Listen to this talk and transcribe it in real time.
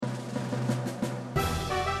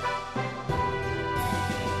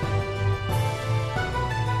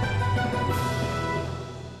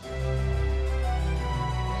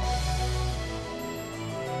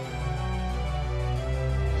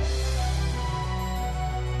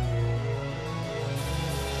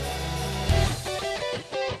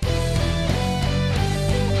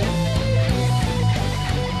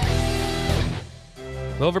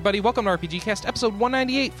everybody. Welcome to RPGCast, episode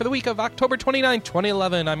 198 for the week of October 29,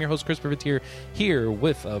 2011. I'm your host, Chris Privateer, here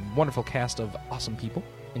with a wonderful cast of awesome people,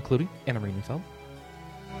 including Anna Reenfeld.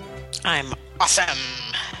 I'm awesome.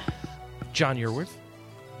 John Yearworth.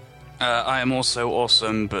 I am also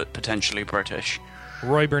awesome, but potentially British.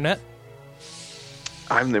 Roy Burnett.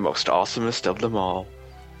 I'm the most awesomest of them all.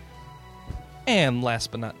 And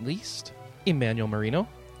last but not least, Emmanuel Marino.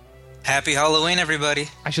 Happy Halloween, everybody.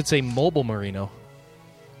 I should say Mobile Marino.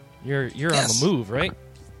 You're Yes. on the move, right?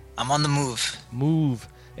 I'm on the move. Move.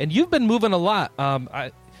 And you've been moving a lot.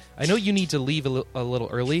 I know you need to leave a little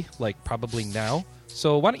early, like probably now.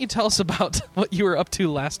 So why don't you tell us about what you were up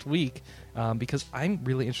to last week? Because I'm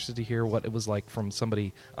really interested to hear what it was like from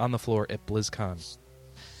somebody on the floor at BlizzCon.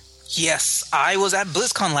 Yes, I was at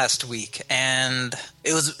BlizzCon last week, and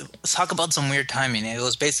let's talk about some weird timing. It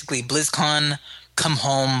was basically BlizzCon, come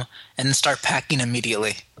home, and start packing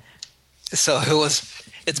immediately. So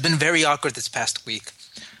it's been very awkward this past week.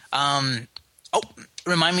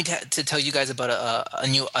 Remind me to tell you guys about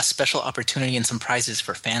a special opportunity and some prizes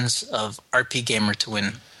for fans of RP Gamer to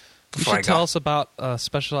win. You should tell us about a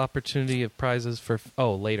special opportunity of prizes for...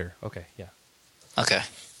 Oh, later. Okay, yeah. Okay.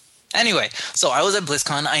 Anyway, so I was at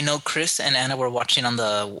BlizzCon. I know Chris and Anna were watching on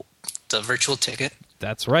the virtual ticket.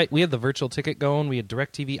 That's right. We had the virtual ticket going. We had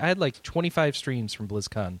DirecTV. I had like 25 streams from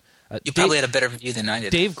BlizzCon. You probably had a better view than I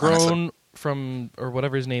did. Dave Groen from, or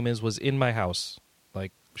whatever his name is, was in my house,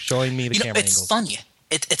 like showing me the camera angles. Funny.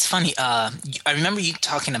 It's funny. I remember you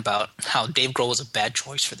talking about how Dave Grohl was a bad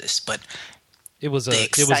choice for this, but it was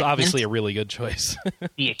obviously a really good choice.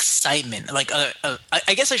 The excitement, like,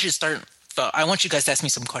 I guess I should start. I want you guys to ask me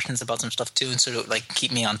some questions about some stuff too, and sort of like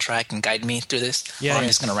keep me on track and guide me through this. Yeah, I'm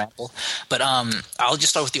just gonna ramble. But I'll just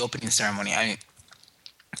start with the opening ceremony.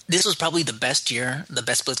 This was probably the best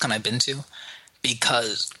BlizzCon I've been to,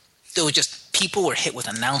 because there was just people were hit with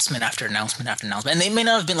announcement after announcement after announcement, and they may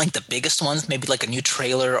not have been like the biggest ones, maybe like a new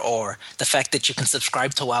trailer or the fact that you can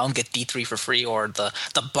subscribe to WoW and get D3 for free, or the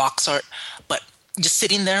box art. But just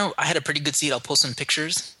sitting there, I had a pretty good seat. I'll post some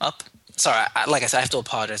pictures up. Sorry, like I said, I have to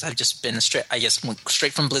apologize. I've just been I just went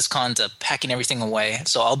straight from BlizzCon to packing everything away,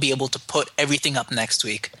 so I'll be able to put everything up next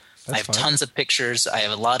week. I have tons of pictures. I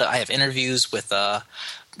have interviews with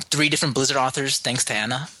 3 different Blizzard authors, thanks to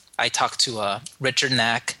Anna. I talked to Richard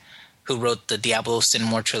Knack, who wrote the Diablo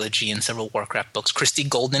Sin War trilogy and several Warcraft books, Christy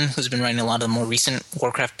Golden, who's been writing a lot of the more recent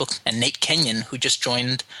Warcraft books, and Nate Kenyon, who just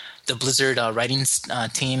joined the Blizzard writing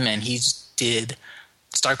team, and he did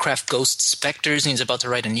StarCraft Ghost Spectres, and he's about to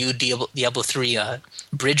write a new Diablo 3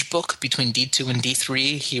 bridge book between D2 and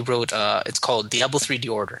D3. He wrote, it's called Diablo 3 The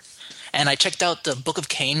Order. And I checked out the Book of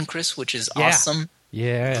Cain, Chris, which is awesome.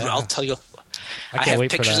 Yeah. I'll tell you. I have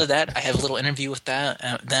pictures of that. I have a little interview with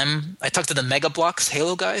them. I talked to the Mega Bloks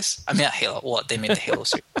Halo guys. I mean, not Halo. Well, they made the Halo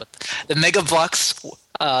series. But the Mega Bloks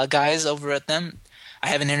guys over at them. I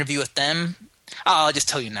have an interview with them. I'll just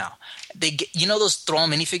tell you now. You know those Thrall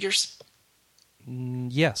minifigures?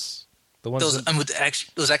 Yes.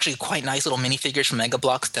 Those actually quite nice little minifigures from Mega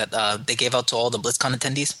Bloks that they gave out to all the BlizzCon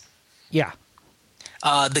attendees. Yeah.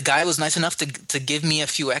 The guy was nice enough to give me a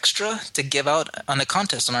few extra to give out on a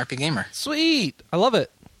contest on RP Gamer. Sweet. I love it.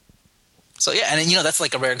 So yeah, and that's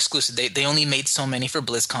like a rare exclusive. They only made so many for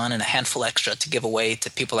BlizzCon and a handful extra to give away to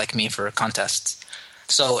people like me for contests.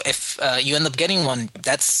 So if you end up getting one,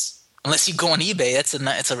 unless you go on eBay,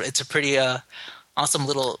 it's a pretty awesome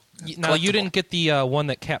little. Now you didn't get the one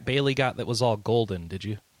that Cat Bailey got that was all golden, did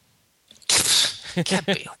you? Cat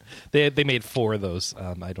Bailey. They made 4 of those.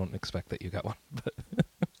 I don't expect that you got one. But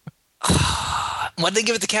why'd they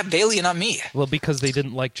give it to Cat Bailey and not me? Well, because they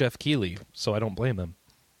didn't like Jeff Keighley, so I don't blame them.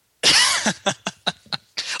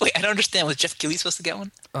 Wait, I don't understand. Was Jeff Keighley supposed to get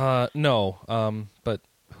one? No. But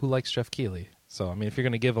who likes Jeff Keighley? So, I mean, if you're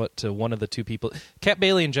going to give it to one of the 2 people... Cat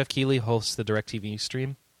Bailey and Jeff Keighley host the DirecTV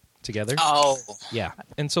stream together. Oh. Yeah.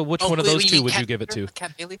 And so which one of those 2 would you give it to?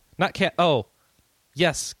 Cat Bailey? Not Cat... Oh.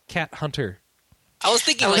 Yes, Cat Hunter. I was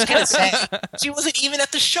thinking, she wasn't even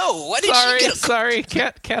at the show. Why did she get Sorry,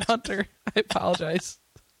 Cat Hunter. I apologize.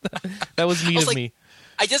 That was mean of me.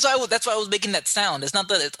 That's why I was making that sound. It's not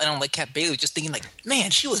that I don't like Cat Bailey. Just thinking like,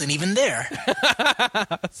 man, she wasn't even there.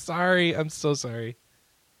 Sorry. I'm so sorry.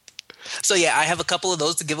 So yeah, I have a couple of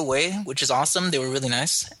those to give away, which is awesome. They were really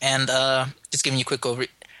nice. And just giving you a quick overview.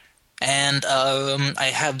 And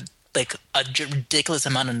I have like a ridiculous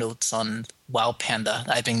amount of notes on WoW Panda.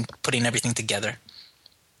 I've been putting everything together.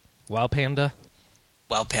 WoW Panda?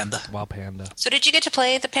 WoW Panda. WoW Panda. So did you get to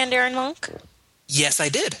play the Pandaren Monk? Yes, I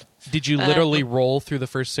did. Did you literally roll through the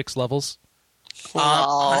first 6 levels?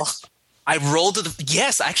 Well, I rolled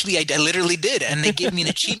yes, actually, I literally did, and they gave me an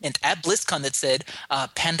achievement at BlizzCon that said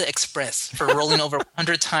Panda Express for rolling over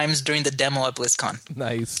 100 times during the demo at BlizzCon.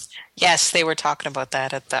 Nice. Yes, they were talking about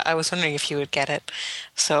that at the. I was wondering if you would get it.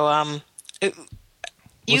 So,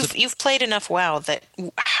 you've played enough WoW that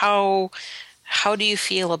how do you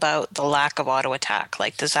feel about the lack of auto attack?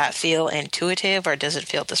 Like, does that feel intuitive, or does it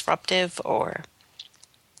feel disruptive, or?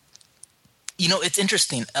 You know, it's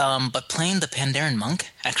interesting, but playing the Pandaren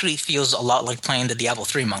Monk actually feels a lot like playing the Diablo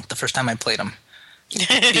 3 Monk the first time I played him.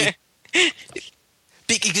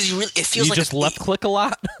 Because it feels like... You just left-click a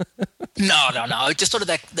lot? No. It's just sort of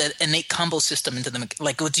that innate combo system into them.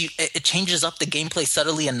 Like, it changes up the gameplay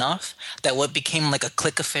subtly enough that what became like a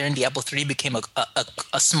click affair in Diablo 3 became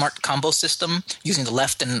a smart combo system using the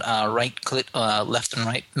left and right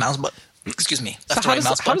mouse button. Excuse me. So how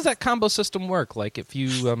does that combo system work? Like, if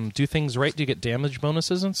you do things right, do you get damage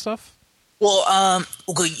bonuses and stuff? Well,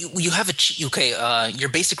 you have a chi. Okay, your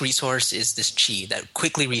basic resource is this chi that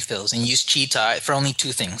quickly refills, and you use chi for only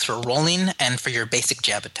two things: for rolling and for your basic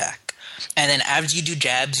jab attack. And then as you do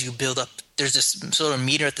jabs, you build up. There's this sort of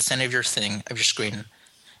meter at the center of your screen,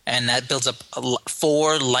 and that builds up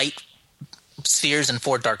 4 light spheres and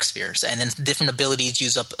 4 dark spheres, and then different abilities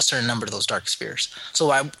use up a certain number of those dark spheres.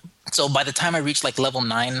 So by the time I reached like level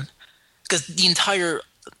 9, because the entire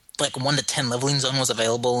like 1 to 10 leveling zone was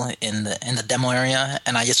available in the demo area,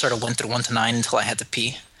 and I just sort of went through 1 to 9 until I had to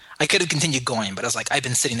pee. I could have continued going, but I was like, I've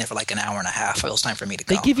been sitting there for like an hour and a half. It was time for me to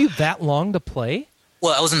go. They give you that long to play?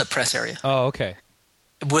 Well, I was in the press area. Oh, okay.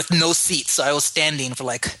 With no seats, so I was standing for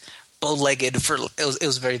like bow-legged. It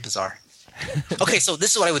was very bizarre. Okay, so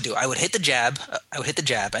this is what I would do. I would hit the jab,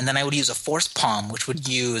 and then I would use a force palm, which would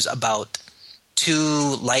use about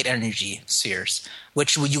 2 light energy spheres,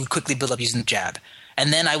 which you would quickly build up using the jab.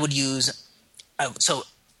 And then I would use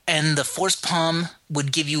and the force palm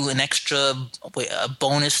would give you an extra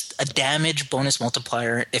a damage bonus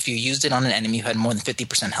multiplier if you used it on an enemy who had more than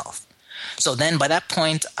 50% health. So then by that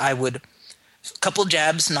point, I would couple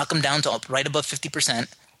jabs, knock them down to right above 50%.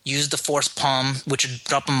 Use the force palm, which would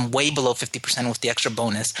drop them way below 50% with the extra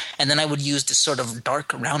bonus, and then I would use this sort of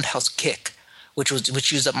dark roundhouse kick, which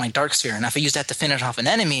used up my dark sphere. And if I used that to finish off an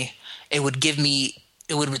enemy, it would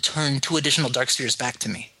return 2 additional dark spheres back to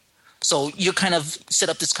me. So you kind of set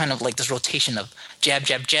up this kind of like this rotation of jab,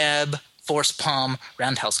 jab, jab, force palm,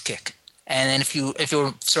 roundhouse kick. And then if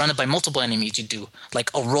you're surrounded by multiple enemies, you do like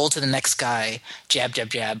a roll to the next guy, jab, jab,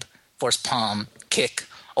 jab, force palm, kick.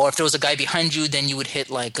 Or if there was a guy behind you, then you would hit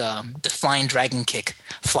like the flying dragon kick,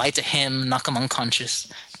 fly to him, knock him unconscious.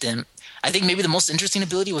 Then I think maybe the most interesting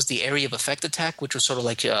ability was the area of effect attack, which was sort of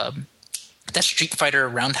like that Street Fighter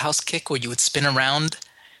roundhouse kick where you would spin around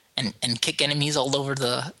and kick enemies all over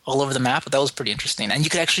the map. That was pretty interesting, and you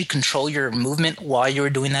could actually control your movement while you were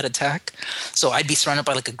doing that attack. So I'd be surrounded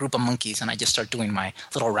by like a group of monkeys, and I just start doing my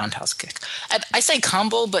little roundhouse kick. I say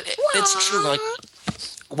combo, but it's true. Like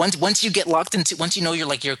once you get locked into, once you know your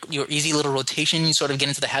easy little rotation, you sort of get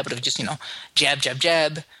into the habit of just jab, jab,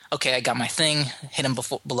 jab. Okay, I got my thing. Hit him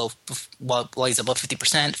while he's above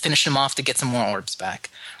 50%. Finish him off to get some more orbs back.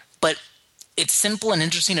 But it's simple and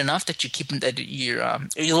interesting enough that you're a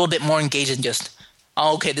little bit more engaged in just,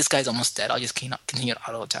 oh, okay, this guy's almost dead. I'll just continue to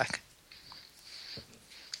auto attack.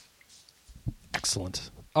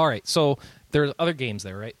 Excellent. All right, so there's other games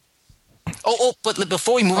there, right? But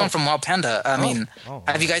before we move on from Wild Panda,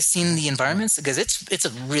 have you guys seen the environments? Because it's a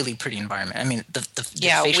really pretty environment. I mean, the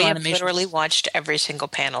facial we have animation. literally watched every single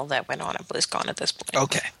panel that went on at BlizzCon at this point.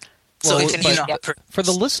 Okay. So for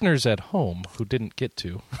the listeners at home who didn't get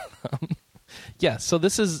to, yeah. So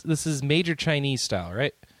this is major Chinese style,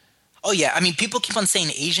 right? Oh yeah. I mean, people keep on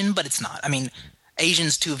saying Asian, but it's not. I mean,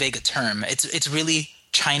 Asian's too vague a term. It's really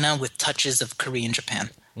China with touches of Korea and Japan.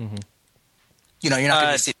 Mm-hmm. You're not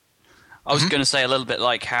going to see. I was going to say a little bit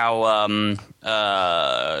like how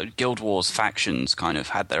Guild Wars factions kind of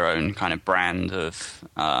had their own kind of brand of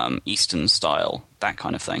Eastern style, that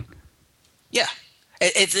kind of thing. Yeah,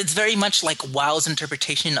 it's very much like WoW's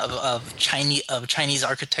interpretation of Chinese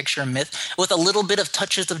architecture and myth, with a little bit of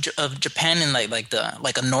touches of Japan and like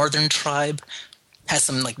a northern tribe has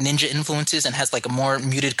some like ninja influences and has like a more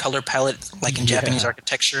muted color palette like in Japanese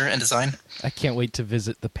architecture and design. I can't wait to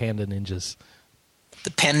visit the Panda Ninjas. The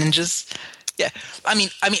Pan Ninjas? Yeah. I mean,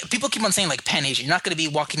 people keep on saying like Pan Asia. You're not going to be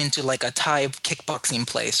walking into like a Thai kickboxing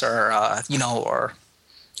place or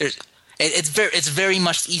it's very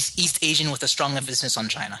much East Asian with a strong emphasis on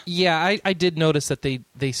China. Yeah, I did notice that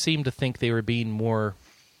they seem to think they were being more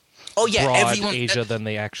broad Asia than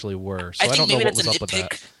they actually were. So I don't know what was up with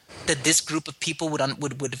that. that this group of people would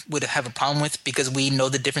have a problem with, because we know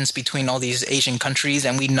the difference between all these Asian countries,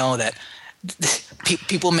 and we know that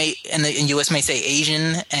people may in the U.S. may say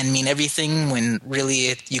Asian and mean everything when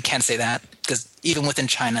really you can't say that, because even within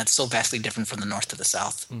China, it's so vastly different from the north to the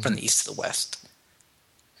south, from the east to the west.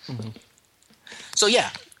 So yeah,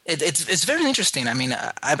 it's very interesting. I mean,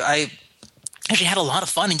 I actually had a lot of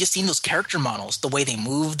fun, and just seeing those character models, the way they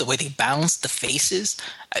move, the way they bounce, the faces,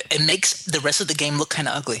 it makes the rest of the game look kind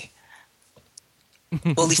of ugly.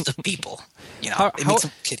 Well, at least the people, you know, it makes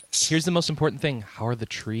them hideous. Here's the most important thing: how are the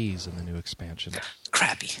trees in the new expansion?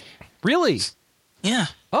 Crappy. Really? Yeah.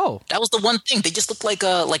 Oh, that was the one thing. They just look like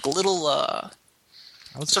little,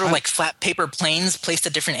 sort of like flat paper planes placed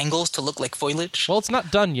at different angles to look like foliage. Well, it's not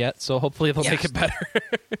done yet, so hopefully they'll make it better.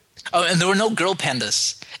 Oh, and there were no girl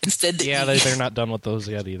pandas. Instead, they're not done with those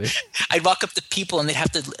yet either. I'd walk up to people and they'd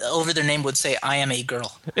have to, over their name would say, "I am a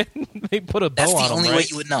girl." They put a bow on them, That's the only way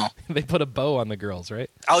you would know. They put a bow on the girls, right?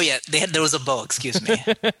 Oh yeah, there was a bow. Excuse me.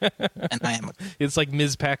 And I am. It's like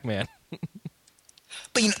Ms. Pac-Man.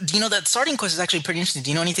 But do you know that starting quest is actually pretty interesting?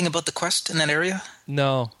 Do you know anything about the quest in that area?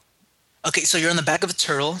 No. Okay, so you're on the back of a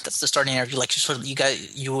turtle. That's the starting area. Like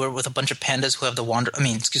you were with a bunch of pandas who have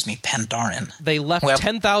Pandaren. They left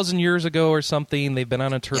 10,000 years ago or something. They've been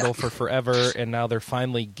on a turtle for forever, and now they're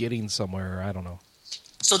finally getting somewhere. I don't know.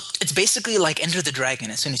 So it's basically like Enter the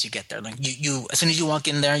Dragon. As soon as you get there, like you as soon as you walk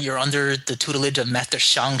in there, you're under the tutelage of Master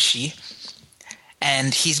Shang-Chi,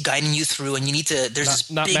 and he's guiding you through. And you need to.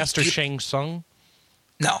 There's not Master Shang Tsung.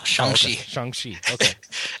 No, Shang-Chi. Oh, okay. Shang-Chi. Okay.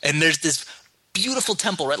 And there's this beautiful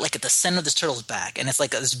temple right like at the center of this turtle's back, and it's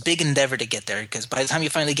like this big endeavor to get there, because by the time you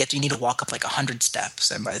finally get there, you need to walk up like 100 steps,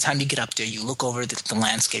 and by the time you get up there, you look over the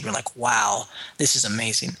landscape, you're like, wow, this is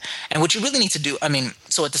amazing. And what you really need to do,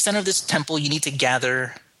 so at the center of this temple, you need to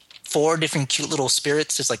gather 4 different cute little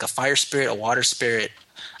spirits. There's like a fire spirit, a water spirit,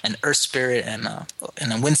 an earth spirit, and a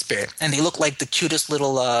wind spirit, and they look like the cutest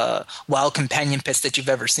little wild companion pets that you've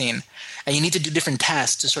ever seen. And you need to do different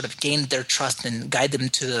tasks to sort of gain their trust and guide them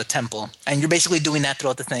to the temple. And you're basically doing that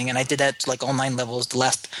throughout the thing. And I did that to like all 9 levels.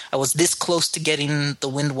 I was this close to getting the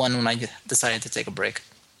wind one when I decided to take a break.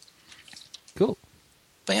 Cool.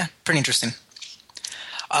 But yeah, pretty interesting.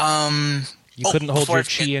 You couldn't hold your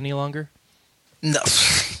chi any longer? No,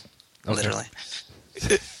 okay. Literally.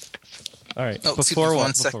 All right. Before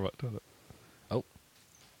what? Oh.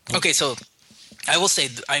 Okay, so I will say,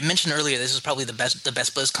 I mentioned earlier, this is probably the best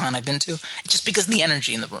BlizzCon I've been to, just because the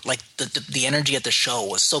energy in the energy at the show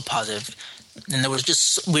was so positive, and there was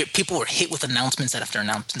just people were hit with announcements after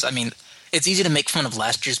announcements. I mean, it's easy to make fun of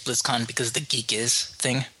last year's BlizzCon because of the Geek Is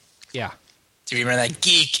thing. Yeah. Do you remember that?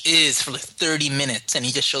 Geek Is for like 30 minutes, and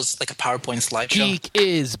he just shows like a PowerPoint slideshow. Geek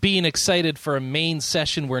Is being excited for a main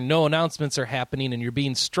session where no announcements are happening, and you're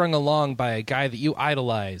being strung along by a guy that you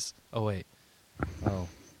idolize. Oh wait. Oh.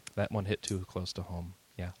 That one hit too close to home.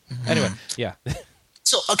 Yeah. Anyway, yeah.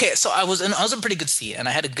 So I was in a pretty good seat, and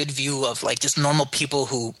I had a good view of like just normal people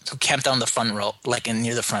who camped down the front row, like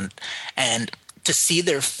near the front, and to see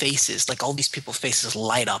their faces, like all these people's faces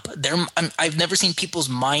light up. I've never seen people's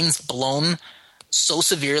minds blown so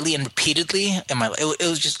severely and repeatedly in my life. It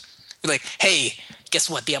was just like, hey, guess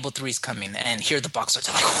what? Diablo 3 is coming, and here are the box arts.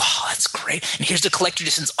 I'm like, wow, that's great. And here's the collector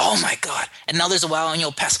editions. Oh my god! And now there's a WoW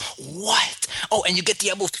annual pass. What? Oh, and you get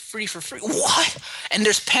Diablo 3 for free. What? And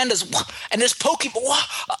there's pandas. What? And there's Pokemon.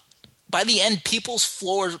 What? By the end, people's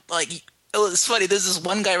floors like. It was funny. There's this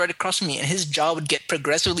one guy right across from me, and his jaw would get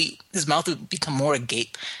progressively. His mouth would become more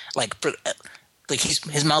agape, like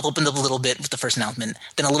his mouth opened up a little bit with the first announcement,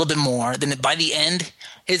 then a little bit more. Then by the end,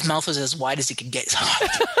 his mouth was as wide as he could get. I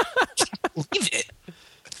can't believe it.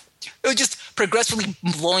 It was just progressively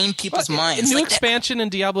blowing people's minds. New expansion in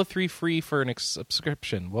Diablo 3 free for an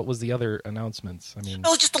subscription. What was the other announcements? I mean, it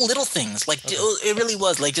was just the little things. Like it really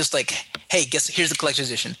was like just like, hey, guess here's the collector's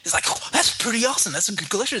edition. It's like, oh, that's pretty awesome. That's a good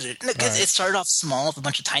collector's edition. It started off small with a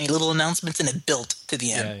bunch of tiny little announcements, and it built to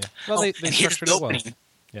the end. Yeah. Well, they and here's the opening. Well.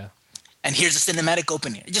 Yeah. And here's the cinematic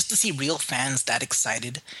opening. Just to see real fans that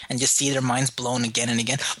excited and just see their minds blown again and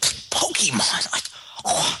again. Pokemon, like,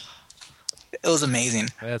 oh. It was amazing.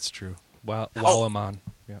 That's true. Wowamon.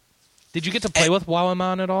 Yeah. Did you get to play with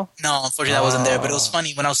Wowamon at all? No, unfortunately I wasn't there. But it was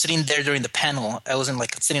funny. When I was sitting there during the panel, I was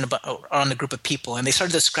sitting around a group of people, and they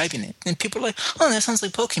started describing it. And people were like, oh, that sounds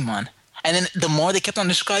like Pokemon. And then the more they kept on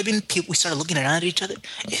describing, we started looking around at each other.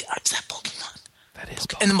 Is that Pokemon? That is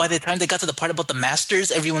Pokemon. And then by the time they got to the part about the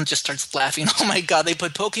Masters, everyone just starts laughing. Oh my god, they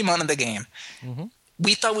put Pokemon in the game. Mm-hmm.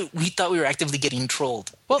 We thought we were actively getting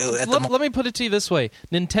trolled. Well, let me put it to you this way.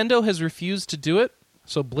 Nintendo has refused to do it,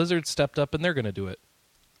 so Blizzard stepped up and they're going to do it.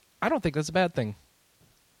 I don't think that's a bad thing.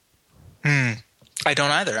 I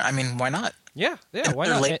don't either. I mean, why not? Yeah, why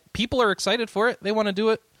not? People are excited for it. They want to do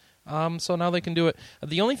it. So now they can do it.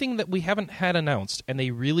 The only thing that we haven't had announced, and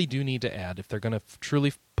they really do need to add if they're going to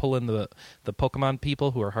truly pull in the Pokemon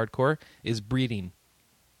people who are hardcore, is breeding.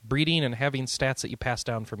 Breeding and having stats that you pass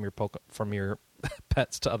down from your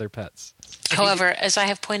pets to other pets. However, as I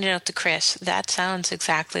have pointed out to Chris, that sounds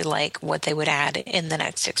exactly like what they would add in the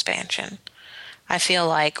next expansion. I feel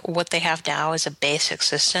like what they have now is a basic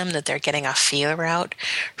system that they're getting a feeler out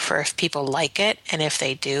for if people like it, and if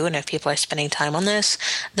they do, and if people are spending time on this,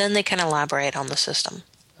 then they can elaborate on the system.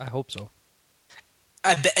 I hope so.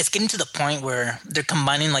 I bet it's getting to the point where they're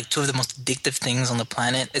combining like two of the most addictive things on the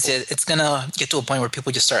planet. It's gonna get to a point where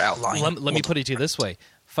people just start outlawing. Let me put it to you this way: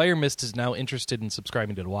 Fire Mist is now interested in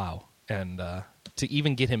subscribing to WoW, and to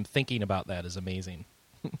even get him thinking about that is amazing.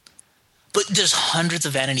 But there's hundreds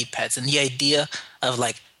of vanity pets, and the idea of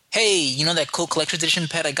like, hey, you know that cool collector's edition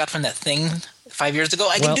pet I got from that thing 5 years ago?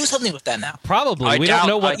 I can do something with that now. Probably. We don't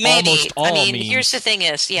know what almost all means. Here's the thing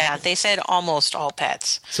is, they said almost all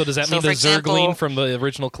pets. So does that mean the Zergling from the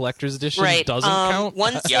original collector's edition doesn't count?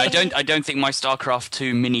 I don't think my StarCraft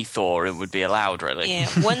 2 mini Thor would be allowed, really. Yeah,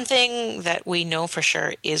 one thing that we know for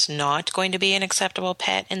sure is not going to be an acceptable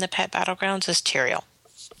pet in the pet battlegrounds is Tyrael.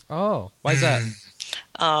 Oh, why is that?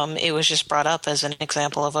 It was just brought up as an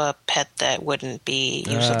example of a pet that wouldn't be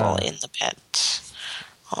usable in the pet.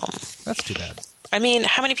 That's too bad. I mean,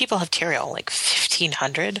 how many people have Tyrael? Like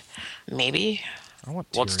 1,500, maybe?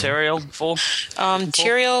 What's Tyrael for?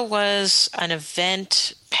 Tyrael was an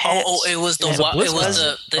event pet. Oh, it was the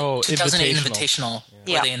 2008 Invitational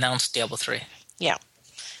where they announced Diablo 3. Yeah.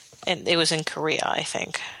 And it was in Korea, I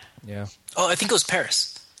think. Yeah. Oh, I think it was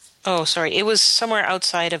Paris. Oh, sorry. It was somewhere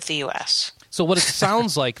outside of the U.S. So what it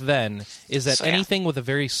sounds like then is that anything with a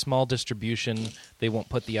very small distribution, they won't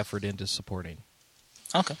put the effort into supporting.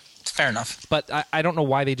 Okay. Fair enough. But I don't know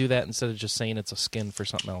why they do that instead of just saying it's a skin for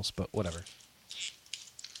something else, but whatever.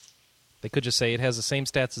 They could just say it has the same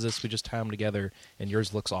stats as this, we just tie them together, and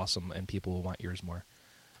yours looks awesome, and people will want yours more.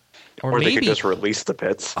 Or maybe, they could just release the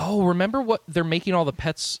pets. Oh, remember what they're making all the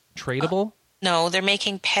pets tradable? No, they're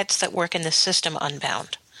making pets that work in the system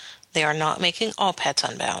unbound. They are not making all pets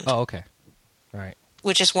unbound. Oh, okay. All right.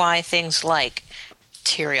 Which is why things like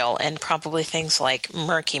Tyrael and probably things like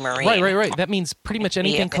Murky Marine. Right. That means pretty much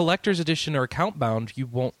anything collector's edition or account bound, you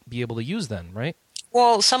won't be able to use then, right?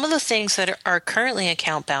 Well, some of the things that are currently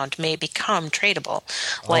account bound may become tradable,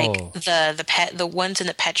 like the ones in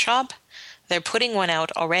the pet shop. They're putting one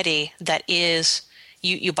out already that is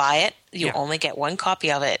you buy it, you only get one copy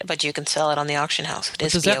of it, but you can sell it on the auction house.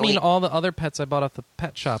 Does that mean all the other pets I bought off the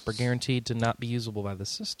pet shop are guaranteed to not be usable by the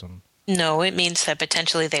system? No, it means that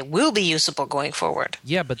potentially they will be usable going forward.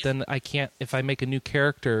 Yeah, but then I can't, if I make a new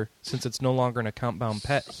character, since it's no longer an account-bound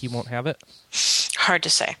pet, he won't have it? Hard to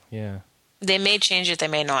say. Yeah. They may change it, they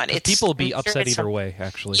may not. People will be upset either way,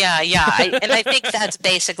 actually. Yeah. And I think that's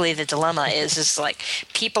basically the dilemma is like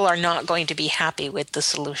people are not going to be happy with the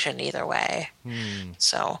solution either way.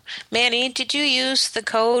 So, Manny, did you use the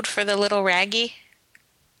code for the little raggy?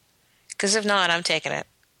 Because if not, I'm taking it.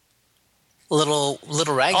 Little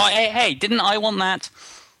raggy? Oh, hey, didn't I want that?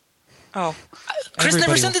 Oh. Chris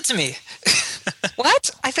never sent it to me. What?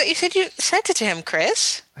 I thought you said you sent it to him,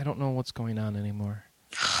 Chris. I don't know what's going on anymore.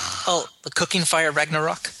 Oh, the Cooking Fire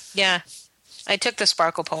Ragnarok? Yeah. I took the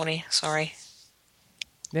Sparkle Pony. Sorry.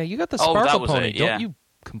 Yeah, you got the Sparkle Pony. Yeah. Don't you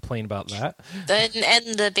complain about that.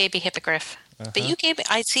 And the baby Hippogriff. But you gave me...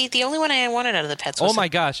 I see, the only one I wanted out of the pets was... Oh my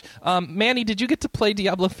gosh. Manny, did you get to play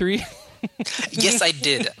Diablo 3? Yes, I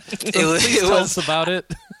did. Please tell us about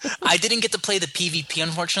it. I didn't get to play the PvP,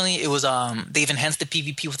 unfortunately. It was they've enhanced the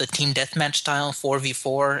PvP with a team deathmatch style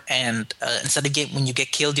 4v4, and instead of when you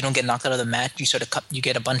get killed, you don't get knocked out of the match. You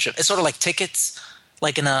get a bunch of... It's sort of like tickets,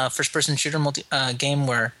 like in a first-person shooter game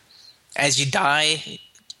where as you die,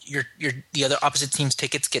 the other opposite team's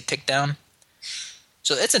tickets get ticked down.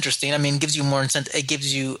 So it's interesting. I mean, it gives you more incentive. It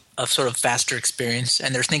gives you a sort of faster experience,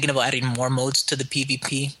 and they're thinking about adding more modes to the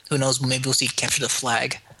PvP. Who knows? Maybe we'll see Capture the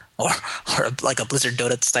Flag, or like a Blizzard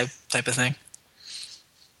Dota type of thing.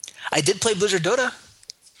 I did play Blizzard Dota.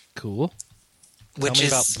 Cool. Which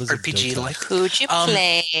is RPG like. Who'd you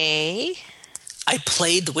play? I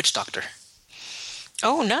played the Witch Doctor.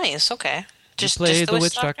 Oh, nice. Okay. You played the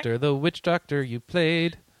Witch Doctor. The Witch Doctor you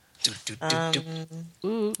played.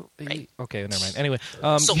 Ooh, right. Okay, never mind. Anyway,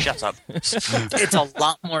 so shut up. It's a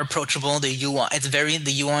lot more approachable. The UI,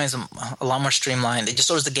 the UI is a lot more streamlined. It just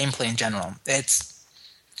sort of the gameplay in general. It's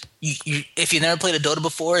if you've never played a Dota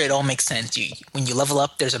before, it all makes sense. When you level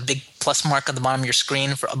up, there's a big plus mark at the bottom of your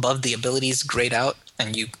screen for above the abilities grayed out,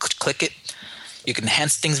 and you click it. You can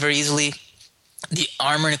enhance things very easily. The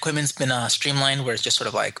armor and equipment's been streamlined, where it's just sort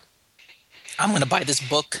of like, I'm going to buy this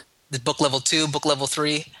book level 2, book level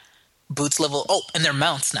 3, boots level. Oh, and they're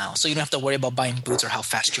mounts now, so you don't have to worry about buying boots or how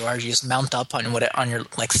fast you are. You just mount up on your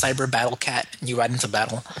like cyber battle cat, and you ride into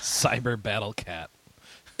battle. Cyber battle cat.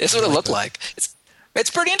 It's what it looked like. It's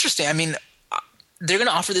pretty interesting. I mean, they're going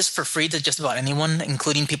to offer this for free to just about anyone,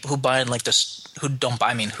 including people who buy who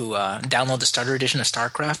download the starter edition of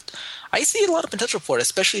StarCraft. I see a lot of potential for it,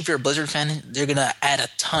 especially if you're a Blizzard fan. They're going to add a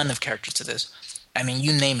ton of characters to this. I mean,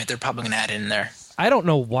 you name it, they're probably going to add it in there. I don't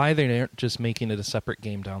know why they aren't just making it a separate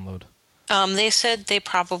game download. They said they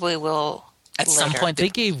probably will. At some point, they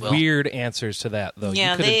gave weird answers to that, though.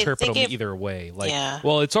 Yeah, you could interpret them either way. Like,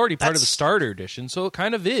 well, it's already part of the starter edition, so it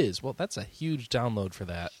kind of is. Well, that's a huge download for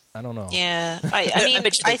that. I don't know. Yeah, I mean,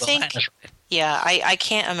 I think. Yeah, I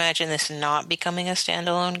can't imagine this not becoming a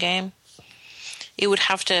standalone game. It would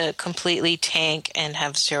have to completely tank and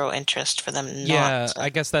have zero interest for them not. Yeah, I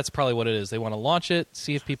guess that's probably what it is. They want to launch it,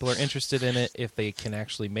 see if people are interested in it, if they can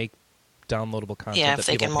actually make downloadable content that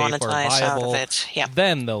people pay for viable, out of it. Yeah.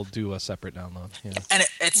 Then they'll do a separate download. Yeah. And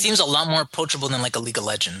it seems a lot more approachable than like a League of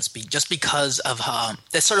Legends, just because of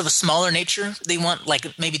that's sort of a smaller nature. They want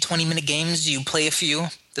like maybe 20-minute games. You play a few.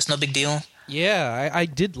 That's no big deal. Yeah, I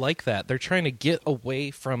did like that. They're trying to get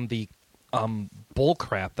away from the bull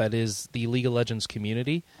crap that is the League of Legends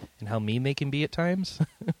community and how mean they can be at times.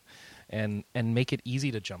 And make it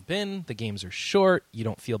easy to jump in. The games are short. You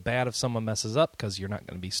don't feel bad if someone messes up because you're not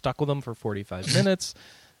going to be stuck with them for 45 minutes.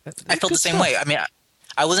 I felt the same way. I mean,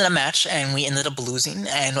 I was in a match and we ended up losing,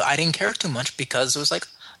 and I didn't care too much because it was like,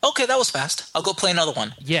 okay, that was fast. I'll go play another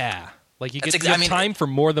one. Yeah. Like you have time for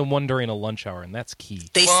more than one during a lunch hour, and that's key.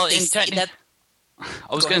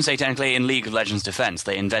 I was going to say, technically, in League of Legends' defense,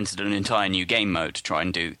 they invented an entire new game mode to try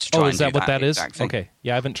and do. Is that what that is? Okay,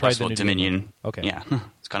 yeah, I haven't tried the new Dominion. Okay, yeah,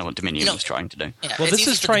 it's kind of what Dominion was trying to do. Yeah, well, this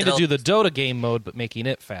is trying to do the Dota game mode, but making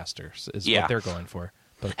it faster is what they're going for.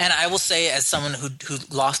 But, and I will say, as someone who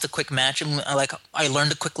lost a quick match, I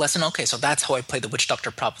learned a quick lesson. Okay, so that's how I play the Witch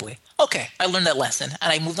Doctor properly. Okay, I learned that lesson,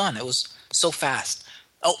 and I moved on. It was so fast.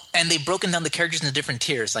 Oh, and they've broken down the characters into different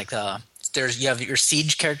tiers. Like you have your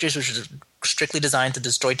siege characters, which are strictly designed to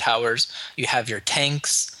destroy towers. You have your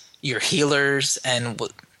tanks, your healers, and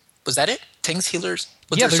was that it? Tanks, healers.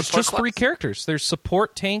 There's just 3 characters. There's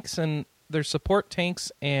support tanks and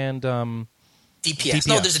DPS.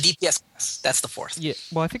 No, there's a DPS class. That's the 4th. Yeah.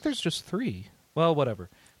 Well, I think there's just 3. Well, whatever.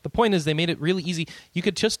 The point is, they made it really easy. You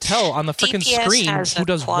could just tell on the freaking screen who does what. DPS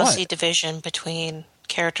has a quasi-division between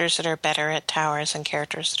characters that are better at towers and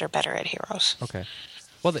characters that are better at heroes. Okay.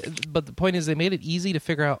 Well, but the point is, they made it easy to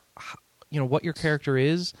figure out, what your character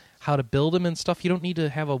is, how to build him and stuff. You don't need to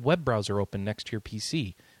have a web browser open next to your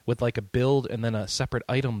PC with like a build and then a separate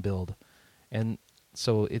item build. And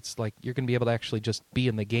so it's like you're going to be able to actually just be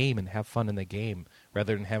in the game and have fun in the game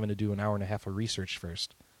rather than having to do an hour and a half of research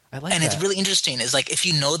first. I like that. And it's really interesting. Is like if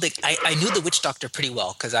you know I knew the Witch Doctor pretty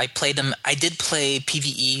well because I played him. I did play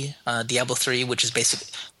PvE Diablo 3, which is basically.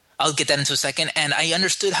 I'll get that into a second, and I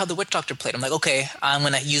understood how the Witch Doctor played. I'm like, okay, I'm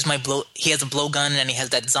going to use my blow. He has a blowgun, and he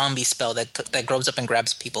has that zombie spell that grows up and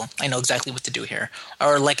grabs people. I know exactly what to do here.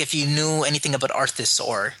 Or like if you knew anything about Arthas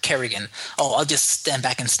or Kerrigan, I'll just stand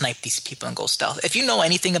back and snipe these people and go stealth. If you know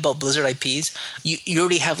anything about Blizzard IPs, you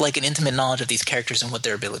already have like an intimate knowledge of these characters and what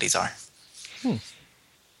their abilities are.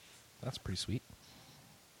 That's pretty sweet.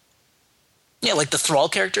 Yeah, like the Thrall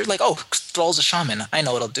character. Like, oh, Thrall's a shaman. I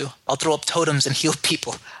know what I'll do. I'll throw up totems and heal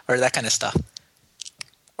people, or that kind of stuff.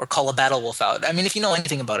 Or call a battle wolf out. I mean, if you know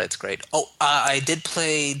anything about it, it's great. Oh, I did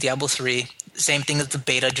play Diablo 3. Same thing as the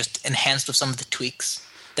beta, just enhanced with some of the tweaks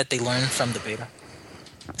that they learned from the beta.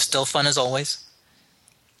 Still fun as always.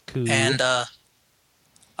 Cool. And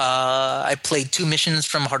I played 2 missions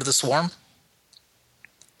from Heart of the Swarm.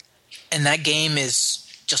 And that game is...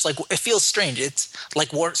 just like it feels strange. It's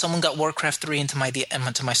like someone got Warcraft 3 into my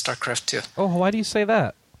StarCraft 2. Oh, why do you say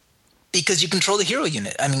that? Because you control the hero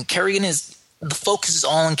unit. I mean, Kerrigan the focus is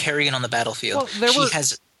all on Kerrigan on the battlefield. Well,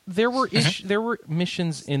 there were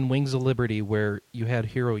missions in Wings of Liberty where you had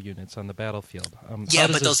hero units on the battlefield.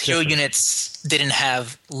 But those hero units didn't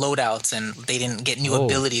have loadouts and they didn't get new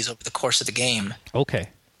abilities over the course of the game. Okay,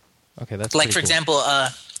 that's like for cool. example.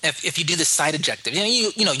 If you do the side objective,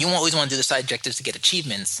 you always want to do the side objectives to get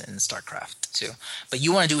achievements in StarCraft too. But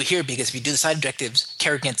you want to do it here because if you do the side objectives,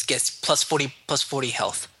 Kerrigan gets plus 40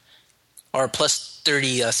 health, or plus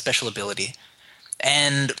 30 special ability.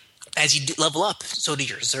 And as you level up, so do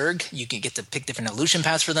your Zerg. You can get to pick different illusion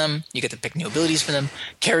paths for them. You get to pick new abilities for them.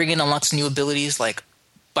 Kerrigan unlocks new abilities. Like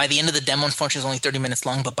by the end of the demo, unfortunately, it's only 30 minutes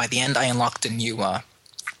long. But by the end, I unlocked a new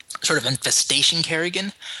sort of infestation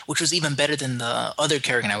Kerrigan, which was even better than the other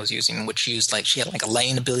Kerrigan I was using, which used she had like a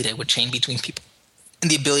lightning ability that would chain between people and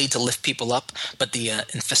the ability to lift people up. But the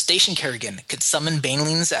infestation Kerrigan could summon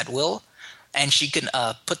banelings at will, and she could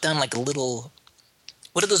put down like a little.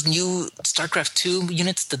 What are those new StarCraft 2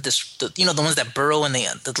 units? The ones that burrow and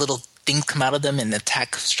the little things come out of them and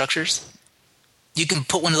attack structures. You can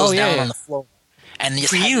put one of those down on the floor, and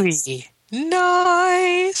just really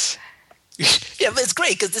nice. Yeah, but it's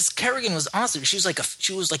great because this Kerrigan was awesome. She was like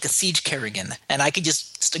a siege Kerrigan, and I could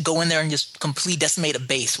just go in there and just completely decimate a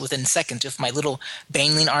base within seconds with my little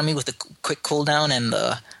Baneling army with a quick cooldown and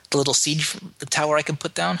the little siege tower I can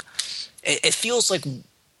put down. It feels like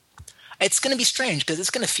it's going to be strange because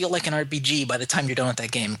it's going to feel like an RPG by the time you're done with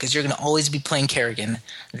that game because you're going to always be playing Kerrigan.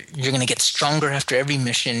 You're going to get stronger after every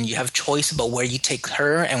mission. You have choice about where you take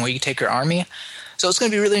her and where you take her army. So it's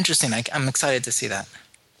going to be really interesting. I'm excited to see that.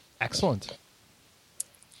 Excellent.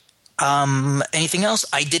 Anything else?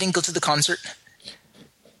 I didn't go to the concert.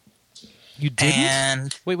 You didn't?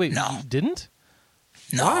 And wait, no. You didn't?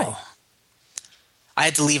 No. Why? I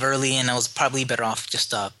had to leave early, and I was probably better off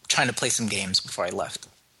just trying to play some games before I left.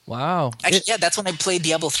 Wow. Actually, that's when I played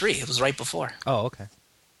Diablo 3. It was right before. Oh, okay.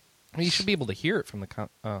 Well, you should be able to hear it from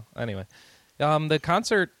the anyway. The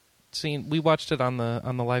concert scene, we watched it on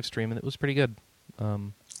the live stream, and it was pretty good.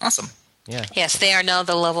 Awesome. Yeah. Yes, they are now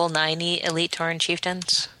the level 90 Elite Tauren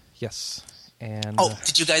Chieftains. Yes. And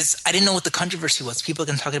did you guys? I didn't know what the controversy was. People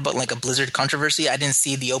have been talking about like a Blizzard controversy. I didn't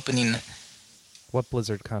see the opening. What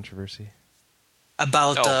Blizzard controversy?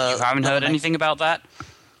 About you haven't heard anything about that?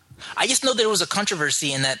 I just know there was a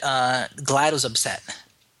controversy and that Glad was upset.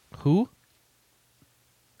 Who?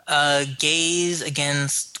 Gay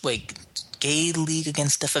League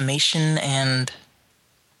Against Defamation and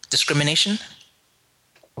Discrimination.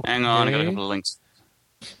 Hang on, I got a couple of links.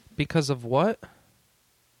 Because of what?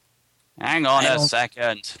 Hang on a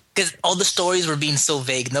second. Because all the stories were being so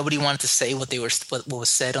vague, nobody wanted to say what was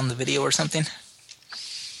said on the video or something.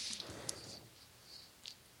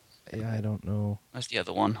 Yeah, I don't know. That's the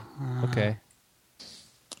other one. Okay.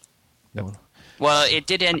 No. Well, it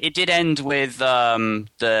did end with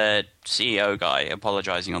the CEO guy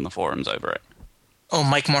apologizing on the forums over it. Oh,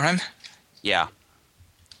 Mike Morhaime? Yeah.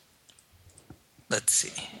 Let's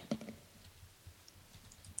see.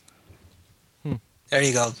 There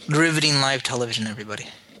you go. Riveting live television, everybody.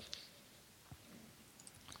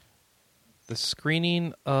 The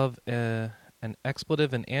screening of an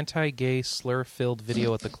expletive and anti-gay slur-filled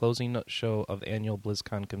video at the closing show of annual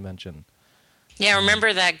BlizzCon convention. Yeah,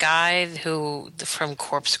 remember that guy from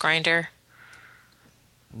Corpse Grinder?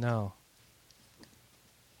 No.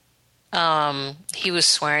 He was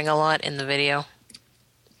swearing a lot in the video.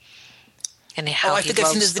 And how I think I've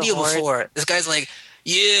seen this video before. This guy's like,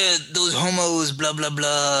 yeah, those homos, blah, blah,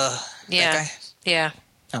 blah. Yeah. That guy? Yeah.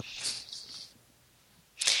 Oh.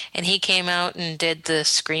 And he came out and did the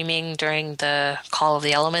screaming during the Call of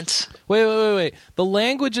the Elements. Wait. The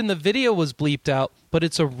language in the video was bleeped out, but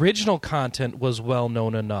its original content was well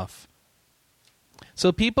known enough.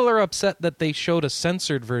 So people are upset that they showed a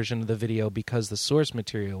censored version of the video because the source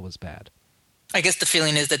material was bad. I guess the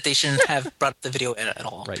feeling is that they shouldn't have brought up the video at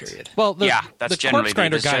all, right. Period. Well, the generally Corpse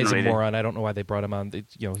Grinder guy is a moron. I don't know why they brought him on.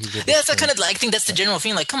 That's the kind of, I think that's the general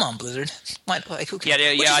feeling. Like, come on, Blizzard. Who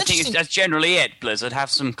cares? Yeah. I think that's generally it. Blizzard, have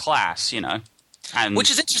some class, And, which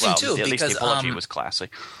is interesting too, at because least the apology was classy.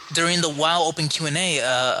 During the WoW Open Q&A,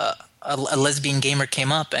 a lesbian gamer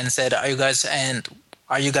came up and said, "Are you guys going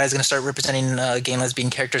to start representing gay and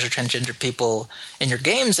lesbian characters or transgender people in your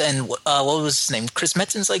games?" And what was his name? Chris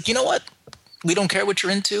Metzen's like, you know what? We don't care what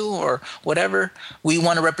you're into or whatever. We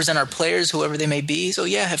want to represent our players, whoever they may be. So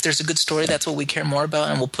yeah, if there's a good story, that's what we care more about,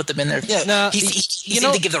 and we'll put them in there. Yeah, he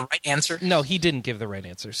seemed to give the right answer. No, he didn't give the right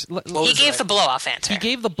answers. He gave the blow-off answer. He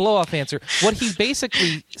gave the blow-off answer. What he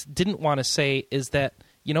basically didn't want to say is that,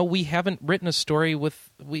 we haven't written a story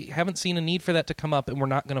we haven't seen a need for that to come up, and we're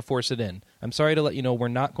not going to force it in. I'm sorry to let you know, we're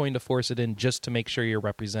not going to force it in just to make sure you're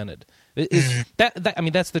represented.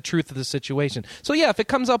 That's the truth of the situation. So yeah, if it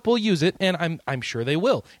comes up, we'll use it, and I'm sure they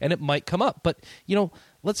will, and it might come up. But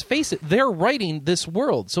let's face it, they're writing this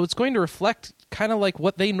world, so it's going to reflect kind of like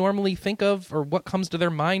what they normally think of or what comes to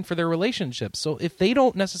their mind for their relationships. So if they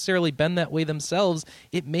don't necessarily bend that way themselves,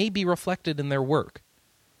 it may be reflected in their work.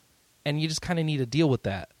 And you just kind of need to deal with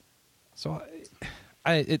that. So,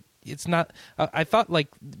 it's not. I thought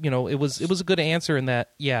it was a good answer in that.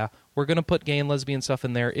 Yeah, we're going to put gay and lesbian stuff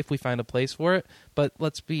in there if we find a place for it. But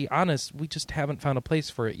let's be honest, we just haven't found a place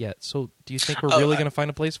for it yet. So do you think we're really going to find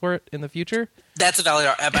a place for it in the future? That's a valid.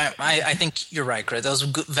 I think you're right, Chris. That was a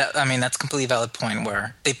good. That's a completely valid point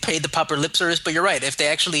where they paid the proper lip service. But you're right. If they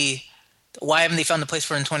actually, why haven't they found a place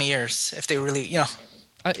for it in 20 years? If they really,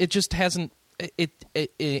 it just hasn't.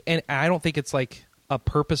 And I don't think it's like a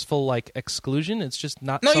purposeful like exclusion. It's just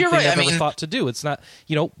not something you're right. I've ever thought to do. It's not,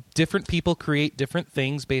 different people create different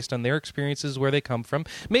things based on their experiences, where they come from.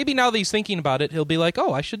 Maybe now that he's thinking about it, he'll be like,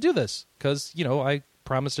 oh, I should do this because, I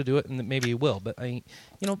promised to do it, and maybe he will. But,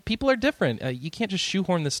 people are different. You can't just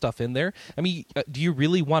shoehorn this stuff in there. I mean, do you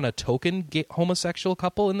really want a token homosexual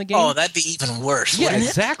couple in the game? Oh, that'd be even worse. Yeah,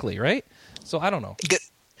 exactly, right? So I don't know.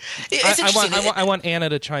 I want Anna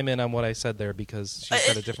to chime in on what I said there because she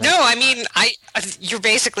said a different. No, I mean, you're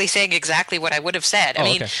basically saying exactly what I would have said. I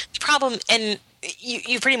mean, the problem, and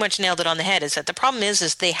you pretty much nailed it on the head, is that the problem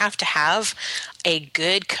is they have to have a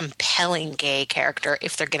good, compelling gay character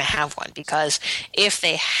if they're going to have one. Because if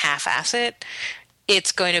they half-ass it,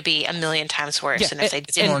 it's going to be a million times worse. Yeah, and if they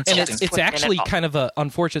didn't, it's actually kind of an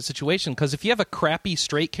unfortunate situation because if you have a crappy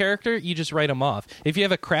straight character, you just write them off. If you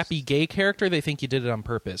have a crappy gay character, they think you did it on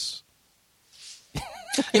purpose.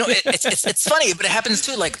 It's funny, but it happens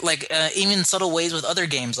too. Like even in subtle ways with other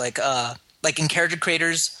games, like in character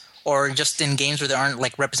creators or just in games where there aren't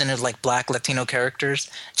like represented like Black Latino characters,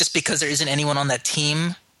 just because there isn't anyone on that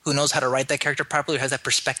team who knows how to write that character properly or has that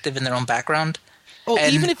perspective in their own background. Oh,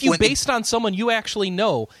 and even if you based on someone you actually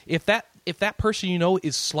know, if that person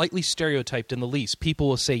is slightly stereotyped in the least, people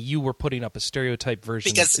will say you were putting up a stereotype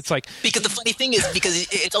version. Because the funny thing is because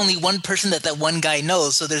it's only one person that one guy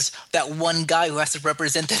knows, so there's that one guy who has to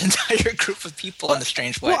represent that entire group of people in a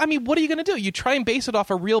strange way. Well, I mean, what are you going to do? You try and base it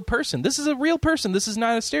off a real person. This is a real person. This is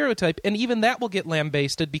not a stereotype, and even that will get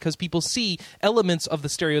lambasted because people see elements of the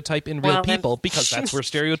stereotype in real people because that's where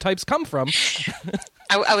stereotypes come from.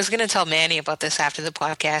 I was going to tell Manny about this after the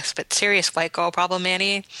podcast, but serious white girl problem,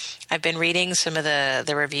 Manny. I've been reading some of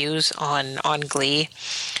the reviews on Glee,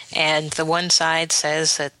 and the one side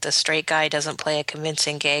says that the straight guy doesn't play a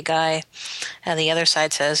convincing gay guy, and the other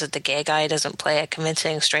side says that the gay guy doesn't play a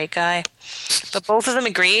convincing straight guy. But both of them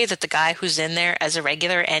agree that the guy who's in there as a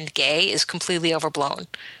regular and gay is completely overblown.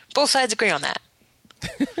 Both sides agree on that.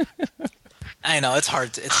 I know, it's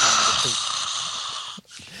hard.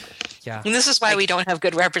 Yeah. And this is why we don't have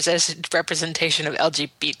good representation of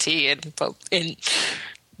LGBT in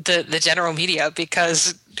the general media,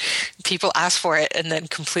 because people ask for it and then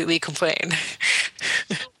completely complain.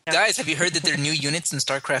 Guys, have you heard that there are new units in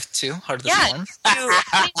StarCraft 2, Heart of the Swarm?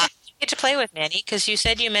 You get to play with, Manny, because you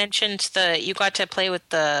said you mentioned you got to play with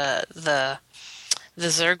the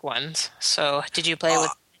Zerg ones. So did you play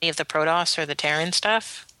with any of the Protoss or the Terran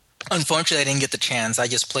stuff? Unfortunately, I didn't get the chance. I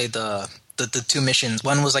just played the two missions.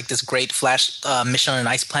 One was like this great flash mission on an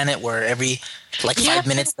ice planet where every 5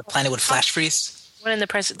 minutes the planet would flash freeze. When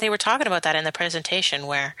they were talking about that in the presentation,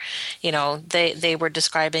 where they were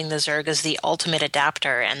describing the Zerg as the ultimate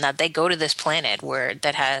adapter, and that they go to this planet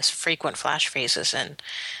that has frequent flash freezes, and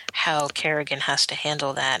how Kerrigan has to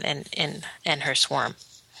handle that in her swarm.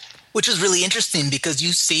 Which is really interesting because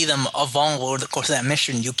you see them evolve over the course of that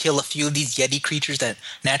mission. You kill a few of these Yeti creatures that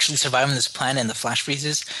naturally survive on this planet in the flash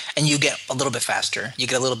freezes, and you get a little bit faster.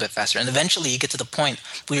 And eventually you get to the point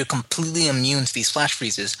where you're completely immune to these flash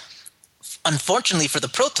freezes. Unfortunately for the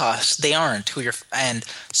Protoss, they aren't. And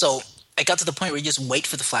so I got to the point where you just wait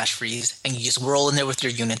for the flash freeze, and you just roll in there with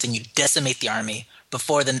your units, and you decimate the army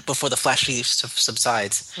before the flash freeze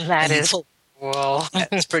subsides. That is cool. Yeah,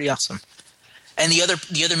 it's pretty awesome. And the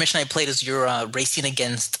other mission I played is you're racing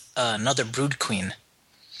against another Brood Queen,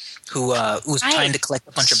 who was trying to collect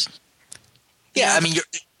a bunch of. Yeah, I mean,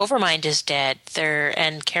 Overmind is dead.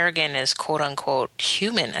 And Kerrigan is quote unquote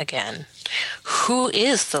human again. Who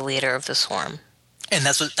is the leader of the swarm? And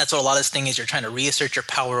that's what a lot of this thing is. You're trying to reassert your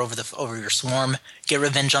power over your swarm, get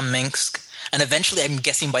revenge on Minsk, and eventually, I'm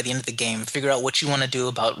guessing by the end of the game, figure out what you want to do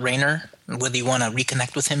about Raynor, whether you want to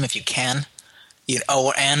reconnect with him if you can.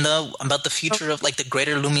 And about the future of the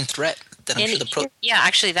greater looming threat that I'm sure Yeah,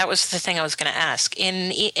 actually, that was the thing I was going to ask.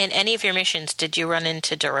 In any of your missions, did you run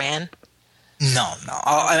into Duran? No.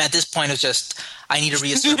 At this point, it's just I need to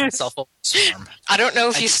reassert myself over the swarm. I don't know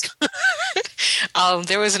if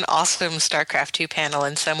there was an awesome StarCraft 2 panel,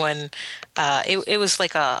 and someone it was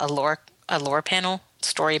like a lore panel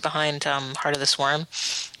story behind Heart of the Swarm,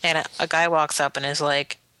 and a guy walks up and is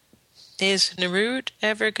like, is Narud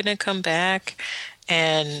ever going to come back?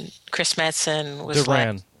 And Chris Metzen was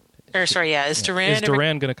Duran. Is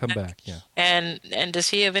Duran going to come back? Yeah. And does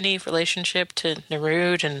he have any relationship to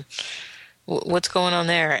Narud? And what's going on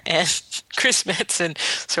there? And Chris Metzen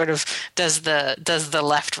sort of does the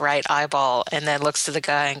left right eyeball and then looks to the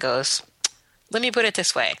guy and goes, "Let me put it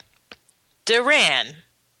this way: Duran,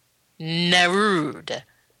 Narud,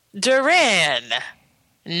 Duran,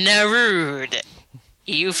 Narud.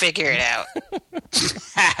 You figure it out."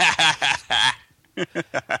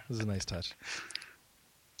 This is a nice touch.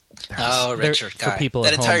 Red shirt guy. For people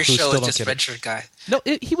that at entire home who show still is don't just get red it. shirt guy. No,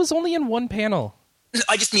 he was only in one panel. No,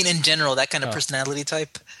 I just mean in general, that kind of personality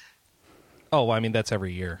type. Oh, well, I mean, that's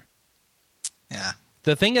every year. Yeah.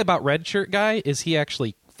 The thing about red shirt guy is he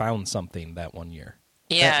actually found something that one year.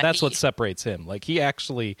 Yeah, That's what separates him. Like, he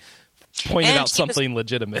actually pointed out something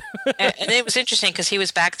legitimate. And it was interesting because he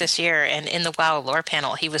was back this year, and in the WoW lore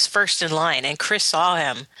panel, he was first in line, and Chris saw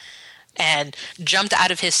him and jumped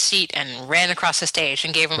out of his seat and ran across the stage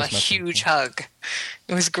and gave him a huge hug.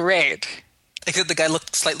 It was great. Except the guy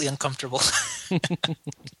looked slightly uncomfortable.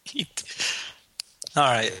 All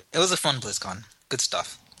right. It was a fun BlizzCon. Good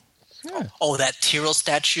stuff. Yeah. Oh, that Tyrell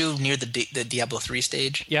statue near the Diablo 3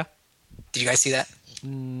 stage? Yeah. Did you guys see that?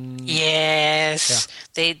 Yes.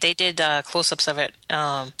 Yeah. They did close-ups of it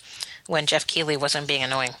when Jeff Keighley wasn't being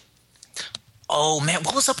annoying. Oh, man.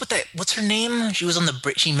 What was up with that? What's her name? She was on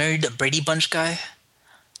she married the Brady Bunch guy?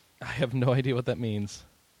 I have no idea what that means.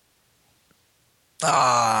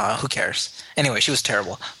 Who cares? Anyway, she was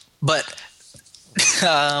terrible. But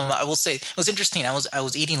I will say, it was interesting. I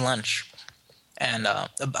was eating lunch, and I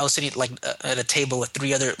was sitting at a table with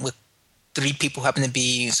three people who happened to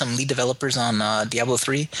be some lead developers on Diablo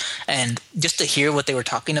 3, and just to hear what they were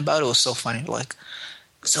talking about, it was so funny. Like,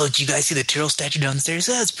 so did you guys see the Tyrell statue downstairs?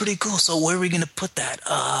 Yeah, it's pretty cool. So where are we going to put that?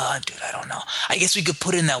 Dude, I don't know. I guess we could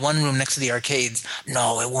put it in that one room next to the arcades.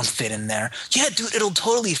 No, it won't fit in there. Yeah, dude, it'll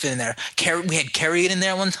totally fit in there. We had Carriot in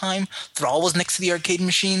there one time. Thrall was next to the arcade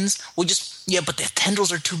machines. But the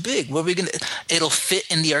tendrils are too big. Where are we going to... It'll fit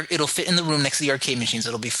in the room next to the arcade machines.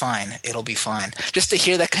 It'll be fine. Just to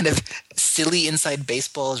hear that kind of silly inside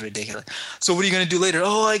baseball is ridiculous. So what are you going to do later?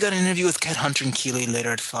 Oh, I got an interview with Cat Hunter and Keeley later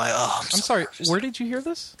at 5. Oh, I'm sorry. Where did you hear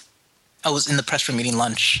this? I was in the press room eating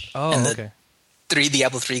lunch. Oh, and okay. The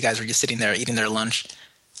Diablo 3 guys were just sitting there eating their lunch.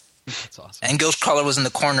 That's awesome. And Ghostcrawler was in the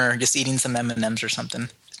corner just eating some M&Ms or something.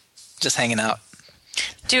 Just hanging out.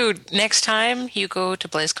 Dude, next time you go to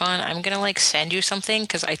BlizzCon, I'm going to send you something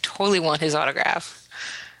because I totally want his autograph.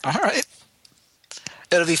 All right.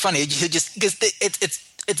 It'll be funny. Because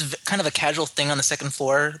it's kind of a casual thing on the second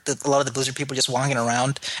floor. A lot of the Blizzard people just walking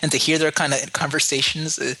around, and to hear their kind of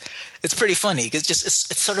conversations, it's pretty funny. Because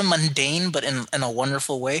it's sort of mundane, but in a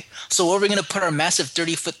wonderful way. So where are we going to put our massive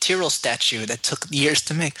 30-foot Tyrell statue that took years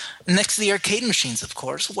to make? Next to the arcade machines, of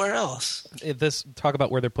course. Where else? Talk about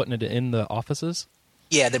where they're putting it in the offices?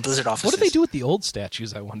 Yeah, the Blizzard offices. What do they do with the old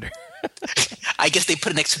statues, I wonder? I guess they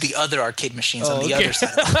put it next to the other arcade machines on the other side.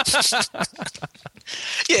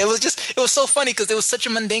 Yeah, it was so funny because it was such a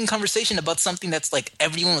mundane conversation about something that's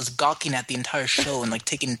everyone was gawking at the entire show and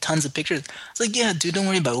taking tons of pictures. It's like, yeah, dude, don't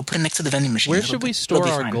worry about it. We'll put it next to the vending machine. Where should we store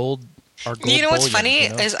our gold? You know what's funny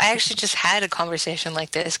is I actually just had a conversation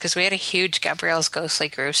like this because we had a huge Gabrielle's Ghostly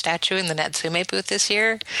Groove statue in the Natsume booth this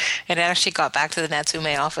year, and it actually got back to the Natsume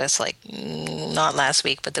office not last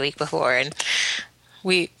week but the week before, and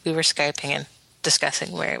we were Skyping and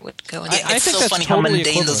discussing where it would go. I think so funny totally how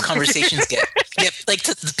mundane those conversations get. Yeah,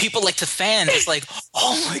 to people to fans, it's like,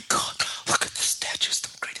 oh my god, look at this statue! It's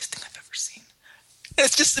the greatest thing I've ever seen.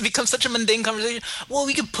 It becomes such a mundane conversation. Well,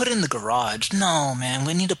 we could put it in the garage. No, man,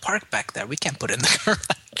 we need a park back there. We can't put it in the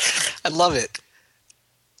garage. I love it.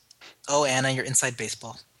 Oh, Anna, you're inside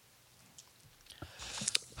baseball.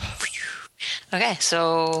 Okay,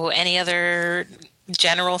 so any other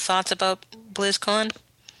general thoughts about BlizzCon?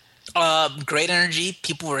 Great energy.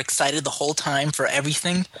 People were excited the whole time for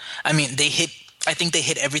everything. I mean, I think they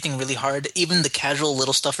hit everything really hard. Even the casual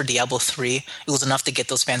little stuff for Diablo 3, it was enough to get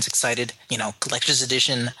those fans excited. Collector's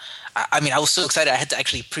edition. I was so excited I had to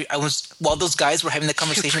actually while those guys were having the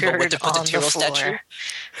conversation about where to put the Tyrell statue.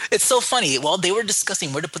 It's so funny. While they were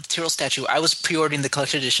discussing where to put the Tyrell statue, I was pre-ordering the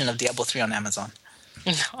collector's edition of Diablo 3 on Amazon.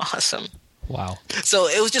 Awesome. Wow. So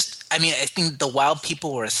it was just, I think the WoW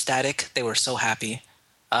people were ecstatic. They were so happy.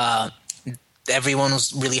 Everyone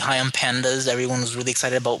was really high on pandas. Everyone was really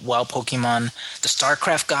excited about WoW Pokemon. The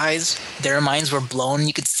StarCraft guys, their minds were blown.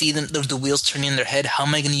 You could see them, the wheels turning in their head. How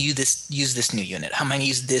am I going to use this new unit? How am I going to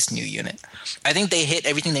use this new unit? I think they hit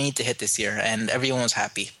everything they need to hit this year, and everyone was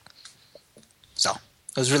happy. So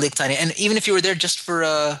it was really exciting. And even if you were there just for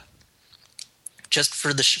the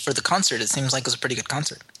concert, it seems like it was a pretty good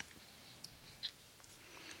concert.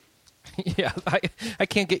 Yeah, I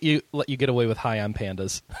can't let you get away with high on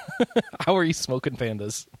pandas. How are you smoking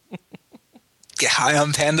pandas? Get high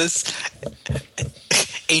on pandas.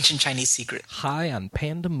 Ancient Chinese secret. High on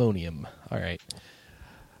pandemonium. All right.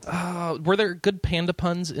 Were there good panda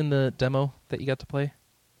puns in the demo that you got to play?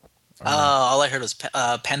 All I heard was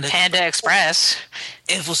Panda Express.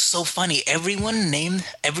 It was so funny. Everyone named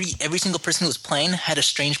every single person who was playing had a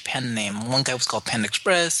strange panda name. One guy was called Panda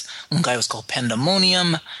Express. One guy was called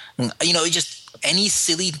Pandemonium. You know, just any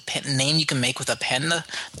silly name you can make with a panda,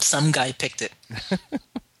 some guy picked it.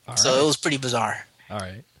 So it was pretty bizarre. All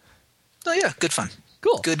right. So yeah, good fun.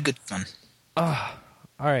 Cool. Good fun. All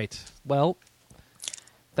right. Well,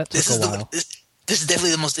 that took a while. This is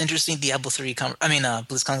definitely the most interesting Diablo 3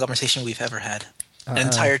 BlizzCon conversation we've ever had. An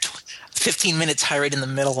entire 15-minute tirade in the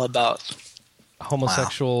middle about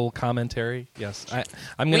homosexual commentary. Yes.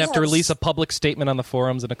 I'm going to have to release a public statement on the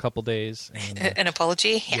forums in a couple days. And, an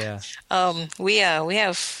apology? Yeah. We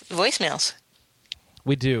have voicemails.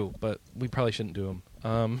 We do, but we probably shouldn't do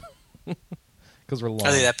them. Because we're long.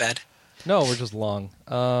 Are they that bad? No, we're just long.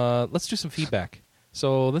 Let's do some feedback.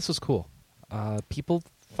 So this was cool. People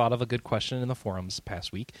thought of a good question in the forums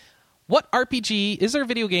past week. What RPG, is there a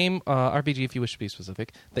video game, RPG if you wish to be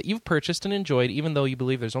specific, that you've purchased and enjoyed even though you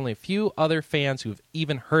believe there's only a few other fans who've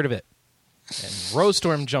even heard of it? And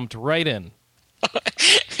Rosestorm jumped right in.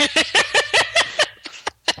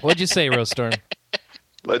 What'd you say, Rosestorm?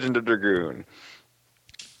 Legend of Dragoon.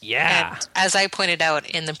 Yeah. And as I pointed out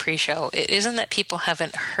in the pre-show, it isn't that people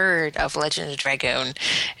haven't heard of Legend of Dragoon.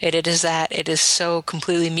 It is that it is so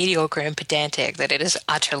completely mediocre and pedantic that it is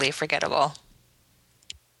utterly forgettable.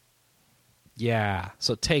 Yeah.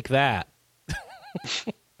 So take that.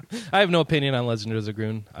 I have no opinion on Legend of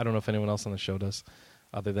Dragoon. I don't know if anyone else on the show does,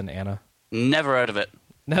 other than Anna. Never heard of it.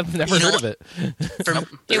 Never heard of it. For me,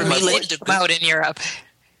 Legend of out in Europe.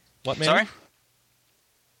 What, man? Sorry?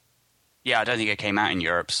 Yeah, I don't think it came out in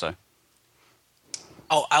Europe, so.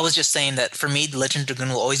 Oh, I was just saying that for me, Legend of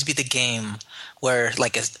Dragoon will always be the game where,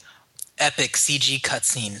 like, a epic CG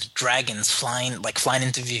cutscene, dragons flying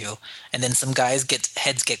into view, and then some guys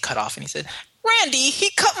heads get cut off, and he said, "Randy,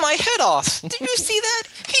 he cut my head off. Did you see that?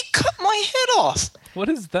 He cut my head off." What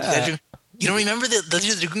is that? You don't remember the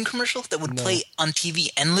Legend of Dragoon commercial that would play on TV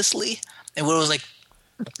endlessly, and where it was like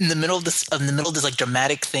in the middle of this like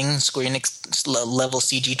dramatic thing, Square Enix level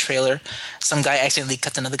CG trailer, some guy accidentally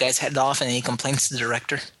cuts another guy's head off, and then he complains to the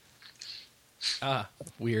director.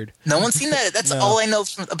 Weird. No one's seen that. That's all I know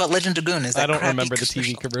about Legend of Dragoon. Is that I don't crappy remember the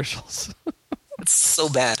commercial. TV commercials. It's so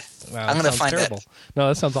bad. Wow, I'm going to find terrible. that. No,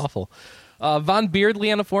 that sounds awful. Von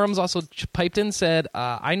Beardley on the forums also piped in, said,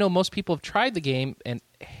 I know most people have tried the game and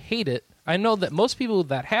hate it. I know that most people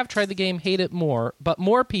that have tried the game hate it more, but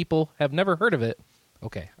more people have never heard of it.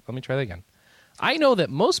 Okay, let me try that again. I know that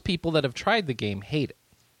most people that have tried the game hate it,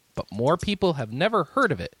 but more people have never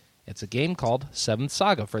heard of it. It's a game called Seventh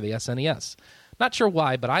Saga for the SNES. Not sure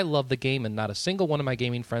why, but I love the game, and not a single one of my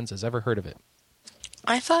gaming friends has ever heard of it.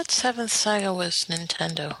 I thought Seventh Saga was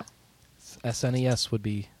Nintendo. SNES would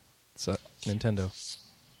be Nintendo.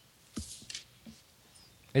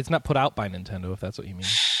 It's not put out by Nintendo, if that's what you mean.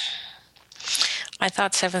 I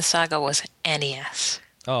thought Seventh Saga was NES.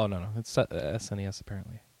 Oh, no. It's SNES,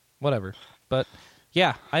 apparently. Whatever. But,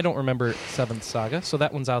 yeah, I don't remember Seventh Saga, so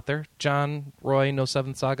that one's out there. John, Roy, no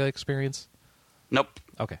Seventh Saga experience? Nope.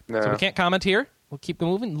 Okay. No. So we can't comment here. We'll keep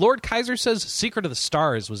moving. Lord Kaiser says Secret of the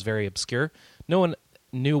Stars was very obscure. No one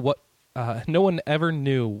ever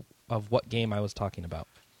knew of what game I was talking about.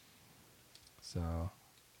 So,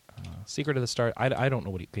 Secret of the Stars, I don't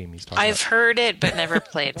know what game he's talking about. I've heard it, but never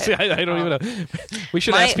played it. See, I don't even know. We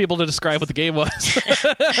should ask people to describe what the game was.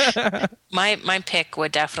 My pick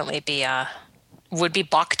would definitely be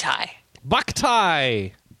Boktai.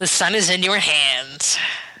 Boktai! The sun is in your hands.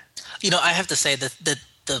 You know, I have to say that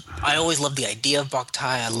I always loved the idea of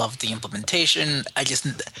Boktai. I loved the implementation. It just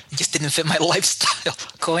didn't fit my lifestyle.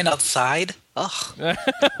 Going outside, ugh.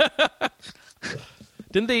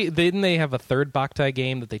 Didn't they have a third Boktai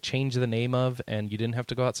game that they changed the name of, and you didn't have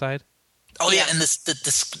to go outside? Oh yeah, and the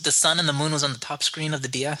sun and the moon was on the top screen of the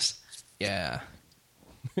DS. Yeah.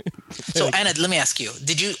 So Anna, let me ask you: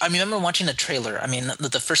 I remember watching the trailer? I mean,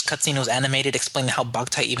 the first cutscene was animated, explaining how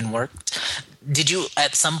Boktai even worked. Did you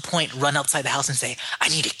at some point run outside the house and say, "I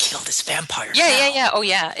need to kill this vampire"? Yeah. Oh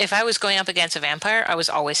yeah. If I was going up against a vampire, I was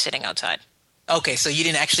always sitting outside. Okay, so you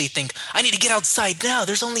didn't actually think, "I need to get outside now.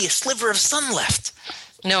 There's only a sliver of sun left."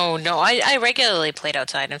 No. I regularly played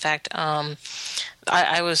outside. In fact,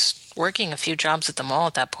 I was working a few jobs at the mall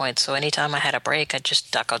at that point, so anytime I had a break, I'd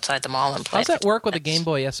just duck outside the mall and play. How's that work with a Game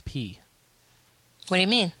Boy SP? What do you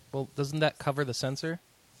mean? Well, doesn't that cover the sensor?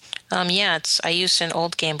 Yeah, I used an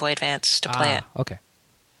old Game Boy Advance to play it. Okay.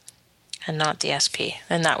 And not the SP,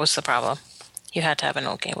 and that was the problem. You had to have an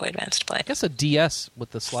old Game Boy Advance to play. I guess a DS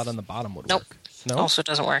with the slot on the bottom would Nope. work. No? Also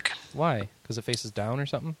doesn't work. Why? Because it faces down or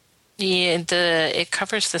something? Yeah, it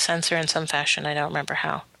covers the sensor in some fashion. I don't remember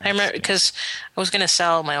how. I remember because I was going to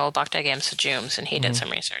sell my old Boktai games to Jooms, and he did some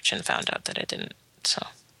research and found out that it didn't. So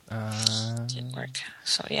it didn't work.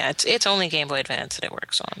 So yeah, it's only Game Boy Advance that it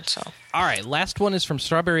works on. So all right, last one is from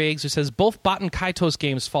Strawberry Eggs, who says both Bot and Kaitos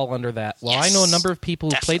games fall under that. While Yes, I know a number of people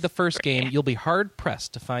who played the first definitely. game, you'll be hard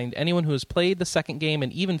pressed to find anyone who has played the second game,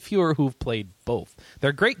 and even fewer who've played both.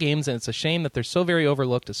 They're great games, and it's a shame that they're so very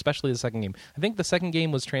overlooked, especially the second game. I think the second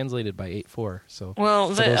game was translated by 8.4. So well,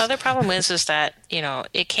 the other problem is that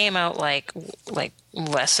it came out like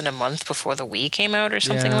less than a month before the Wii came out or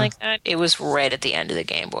something like that. It was right at the end of the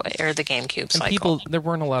Game Boy or the GameCube cycle. There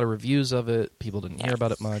weren't a lot of reviews of it. People didn't hear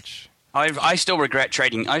about it much. I still regret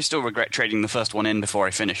trading the first one in before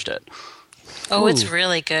I finished it. Oh, it's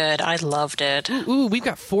really good. I loved it. Ooh, we've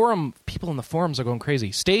got people in the forums are going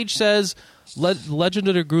crazy. Stage says Legend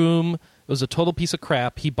of the Groom was a total piece of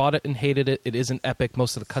crap. He bought it and hated it. It isn't epic.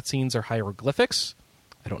 Most of the cutscenes are hieroglyphics.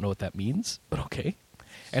 I don't know what that means, but okay.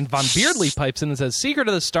 And Von Beardley pipes in and says, Secret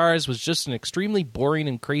of the Stars was just an extremely boring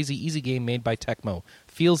and crazy easy game made by Tecmo.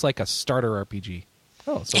 Feels like a starter RPG.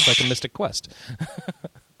 Oh, so it's like a Mystic Quest.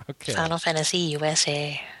 Okay. Final Fantasy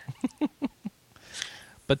USA.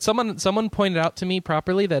 But someone pointed out to me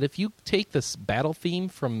properly that if you take this battle theme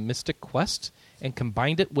from Mystic Quest and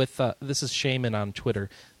combined it with this is Shaman on Twitter.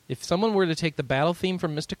 If someone were to take the battle theme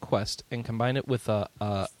from Mystic Quest and combine it with an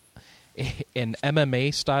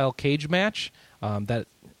MMA style cage match, that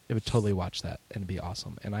it would totally watch that and it'd be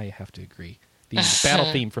awesome. And I have to agree. The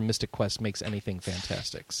battle theme from Mystic Quest makes anything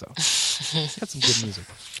fantastic. So got some good music.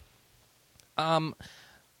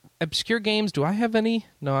 Obscure games. Do I have any?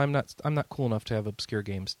 No, I'm not cool enough to have obscure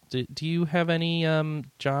games. Do you have any,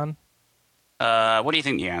 John? What do you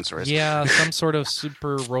think the answer is? Yeah, some sort of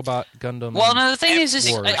super robot Gundam. Well, no. The thing is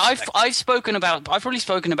Wars. I've probably spoken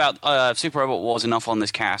about Super Robot Wars enough on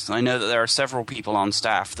this cast, and I know that there are several people on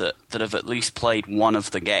staff that have at least played one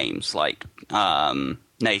of the games, like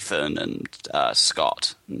Nathan and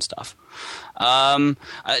Scott and stuff.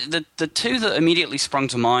 The two that immediately sprung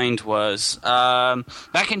to mind was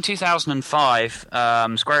back in 2005,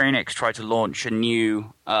 Square Enix tried to launch a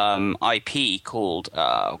new IP called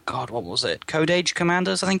what was it? Code Age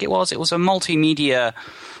Commanders, I think it was. It was a multimedia.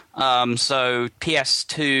 So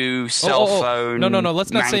PS2 cell phone. No.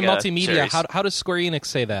 Let's not say multimedia. Series. How does Square Enix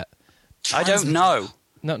say that? I don't know.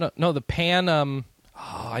 No. The pan.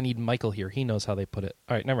 I need Michael here. He knows how they put it.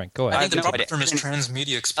 All right, never mind. Go ahead. I think the proper term is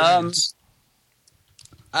transmedia experience.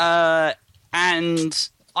 And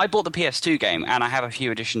I bought the PS2 game, and I have a few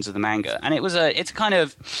editions of the manga, and it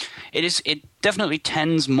definitely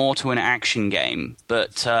tends more to an action game,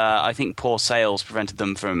 but I think poor sales prevented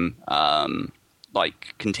them from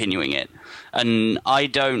continuing it. And I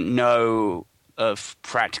don't know of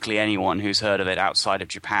practically anyone who's heard of it outside of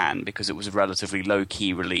Japan, because it was a relatively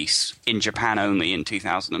low-key release in Japan only in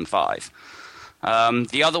 2005.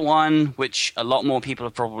 The other one, which a lot more people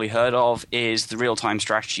have probably heard of, is the real-time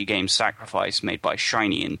strategy game Sacrifice, made by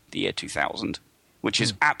Shiny in the year 2000, which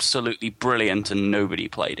is absolutely brilliant and nobody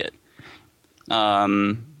played it.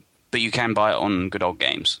 But you can buy it on Good Old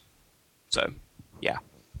Games. So, yeah.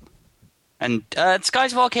 And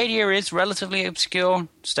Skies of Arcadia is relatively obscure.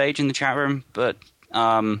 Stage in the chat room, but it's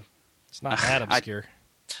not that obscure.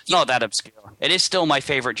 It's not that obscure. It is still my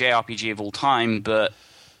favorite JRPG of all time, but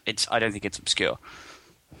I don't think it's obscure.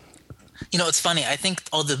 You know, it's funny. I think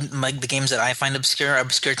all the games that I find obscure are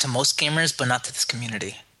obscure to most gamers, but not to this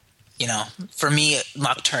community. You know, for me,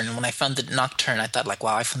 Nocturne. When I found the Nocturne, I thought,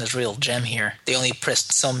 wow, I found this real gem here. They only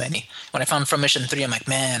pressed so many. When I found From Mission 3, I'm like,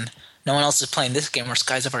 man, no one else is playing this game, or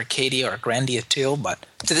Skies of Arcadia, or Grandia 2, but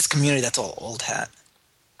to this community, that's all old hat.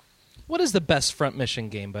 What is the best Front Mission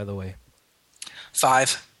game, by the way?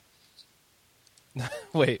 5.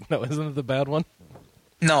 Wait, no, isn't it the bad one?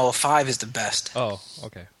 No, 5 is the best. Oh,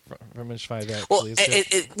 okay. Front Mission 5 actually well, is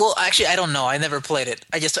good. Well, actually, I don't know. I never played it.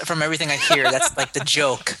 I just, from everything I hear, that's like the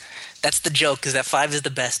joke. That's the joke, is that 5 is the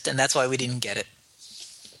best, and that's why we didn't get it.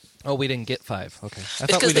 Oh, we didn't get 5. Okay. I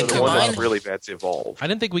thought we did. The one that's really bad's Evolve. I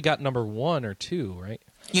didn't think we got number 1 or 2, right?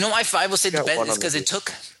 You know why 5 will say the best is because it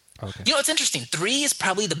took... Okay. You know, it's interesting. 3 is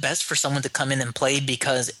probably the best for someone to come in and play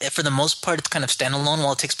because, for the most part, it's kind of standalone.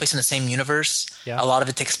 While it takes place in the same universe, a lot of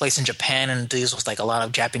it takes place in Japan and deals with a lot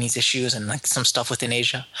of Japanese issues and some stuff within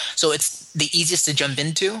Asia. So it's the easiest to jump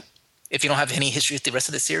into if you don't have any history with the rest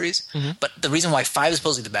of the series. Mm-hmm. But the reason why 5 is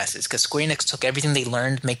supposedly the best is because Square Enix took everything they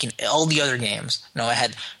learned making all the other games. You know, it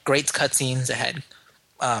had great cutscenes, it had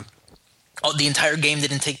the entire game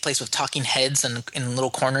didn't take place with talking heads and in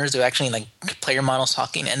little corners. They were actually like player models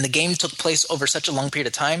talking, and the game took place over such a long period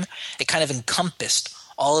of time. It kind of encompassed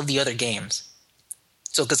all of the other games.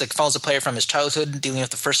 So because it follows the player from his childhood, dealing with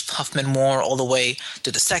the first Huffman War, all the way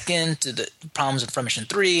to the second, to the problems in Front Mission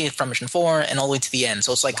 3, Front Mission 4, and all the way to the end.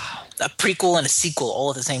 So it's like a prequel and a sequel all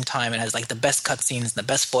at the same time. It has like the best cutscenes, the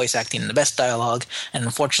best voice acting, and the best dialogue. And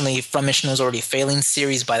unfortunately, Front Mission was already a failing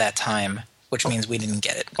series by that time, which means we didn't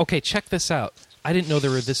get it. Okay, check this out. I didn't know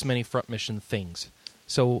there were this many Front Mission things.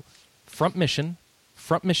 So, Front Mission,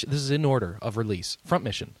 this is in order of release. Front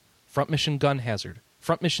Mission Gun Hazard,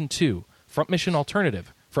 Front Mission 2, Front Mission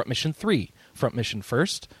Alternative, Front Mission 3, Front Mission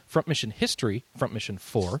First, Front Mission History, Front Mission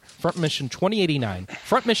 4, Front Mission 2089,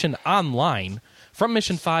 Front Mission Online, Front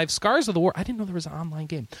Mission 5, Scars of the War. I didn't know there was an online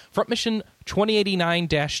game. Front Mission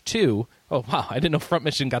 2089-2. Oh, wow. I didn't know Front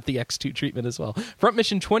Mission got the X2 treatment as well. Front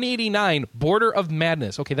Mission 2089, Border of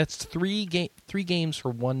Madness. Okay, that's three games for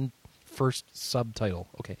one first subtitle.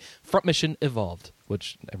 Okay. Front Mission Evolved,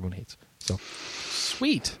 which everyone hates. So,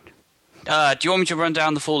 sweet. Do you want me to run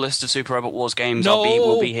down the full list of Super Robot Wars games? No,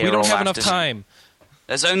 we'll be here. we don't have enough time.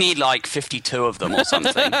 There's only like 52 of them or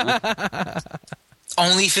something.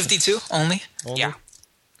 Only 52? Only? Yeah.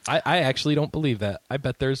 I actually don't believe that. I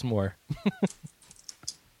bet there's more.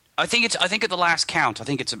 I think at the last count, I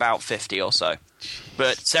think it's about 50 or so.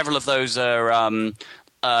 But several of those are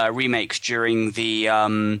remakes during the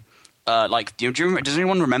does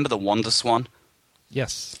anyone remember the Wonder Swan?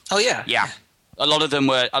 Yes. Oh yeah. Yeah. A lot of them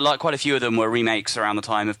were, quite a few of them were remakes around the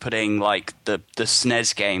time of putting like the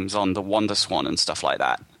SNES games on the Wonder Swan and stuff like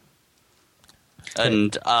that.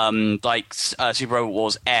 And Super Robot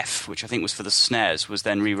Wars F, which I think was for the SNES, was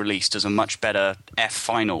then re-released as a much better F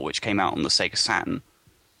Final, which came out on the Sega Saturn,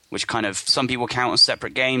 which kind of some people count as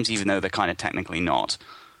separate games, even though they're kind of technically not.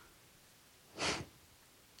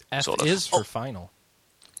 F sort of. Is for Final.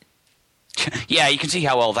 Yeah, you can see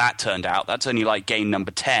how well that turned out. That's only like game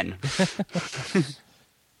number 10.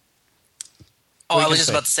 I was just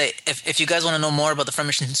about to say, if you guys want to know more about the Front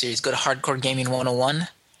Mission series, go to Hardcore Gaming 101,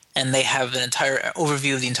 and they have an entire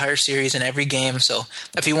overview of the entire series and every game. So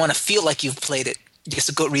if you want to feel like you've played it,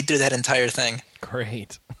 just go read through that entire thing.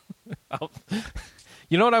 Great.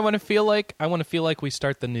 You know what I want to feel like? I want to feel like we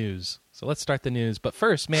start the news. So let's start the news. But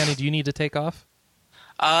first, Manny, do you need to take off?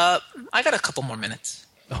 I got a couple more minutes.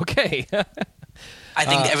 Okay. I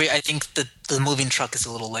think the moving truck is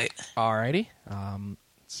a little late. Alrighty.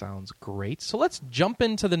 Sounds great. So let's jump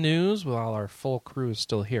into the news while our full crew is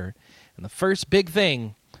still here. And the first big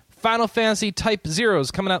thing, Final Fantasy Type 0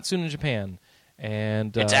 is coming out soon in Japan.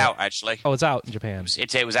 And it's out, actually. Oh, it's out in Japan.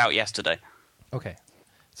 It was out yesterday. Okay.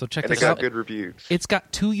 So check this out. And it got good reviews. It's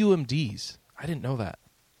got 2 UMDs. I didn't know that.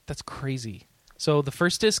 That's crazy. So the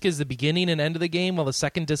first disc is the beginning and end of the game, while the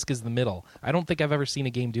second disc is the middle. I don't think I've ever seen a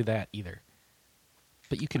game do that either.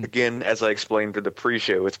 But you can... Again, as I explained for the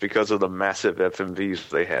pre-show, it's because of the massive FMVs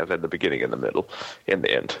they have at the beginning and the middle and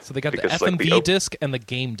the end. So they got the FMV disc and the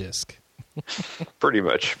game disc. Pretty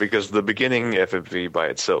much, because the beginning FMV by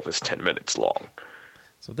itself is 10 minutes long.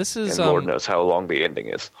 So this is... And Lord knows how long the ending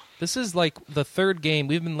is. This is like the third game.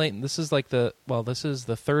 We've been late. This is like this is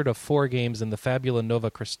the third of 4 games in the Fabula Nova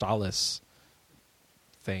Crystallis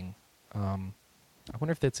thing. I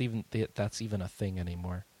wonder if that's even a thing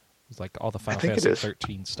anymore. It's like all the Final Fantasy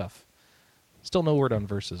 13 stuff. Still no word on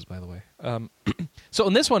verses, by the way. So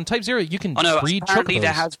in this one, Type 0, you can breed apparently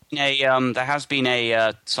chocobos. there has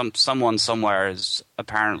been someone somewhere has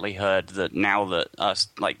apparently heard that now that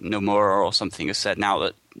Nomura or something has said now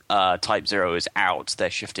that Type 0 is out,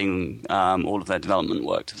 they're shifting all of their development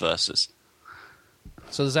work to verses.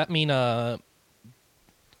 So does that mean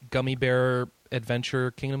Gummy Bear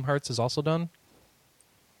Adventure Kingdom Hearts is also done?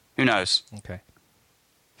 Who knows? Okay.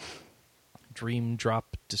 Dream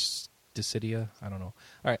Drop Dissidia? I don't know.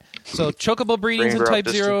 All right. So Chocobo breedings in Type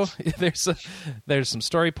 0. There's some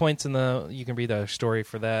story points in you can read the story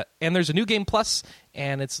for that. And there's a new game plus,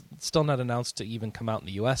 and it's still not announced to even come out in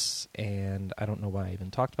the US, and I don't know why I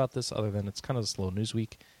even talked about this other than it's kind of a slow news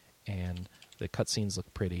week, and the cutscenes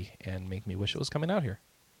look pretty and make me wish it was coming out here.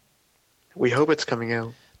 We hope it's coming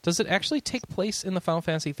out. Does it actually take place in the Final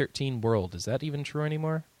Fantasy 13 world? Is that even true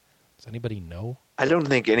anymore? Does anybody know? I don't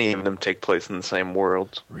think any of them take place in the same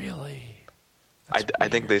world. Really? I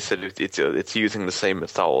think they said it's using the same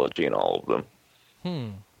mythology in all of them.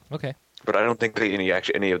 Okay. But I don't think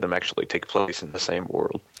any of them actually take place in the same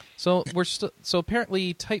world. So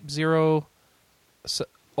apparently Type 0.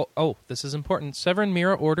 This is important. Severin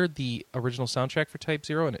Mira ordered the original soundtrack for Type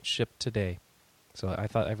 0, and it shipped today. So I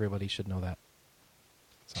thought everybody should know that.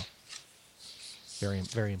 So very,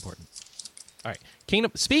 very important. All right.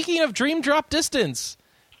 Speaking of Dream Drop Distance,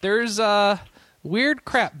 there's weird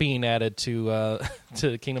crap being added to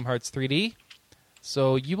Kingdom Hearts 3D.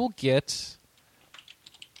 So you will get...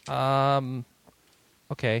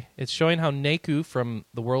 okay, it's showing how Neku from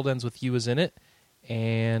The World Ends With You is in it.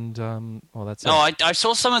 And, well, that's it. No, I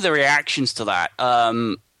saw some of the reactions to that.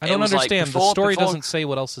 I don't understand. The story doesn't say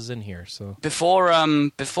what else is in here. So before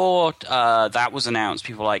that was announced,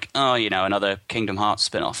 people were like, oh, another Kingdom Hearts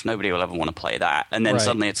spin-off. Nobody will ever want to play that. And then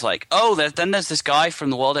suddenly it's like, oh, then there's this guy from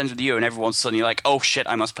The World Ends With You, and everyone's suddenly like, oh shit,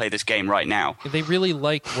 I must play this game right now. They really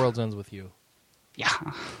like World Ends With You. Yeah.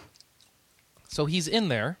 So he's in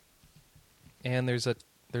there, and there's a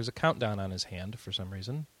countdown on his hand for some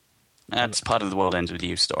reason. That's part of The World Ends With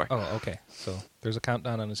You story. Oh, okay. So there's a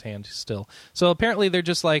countdown on his hand still. So apparently they're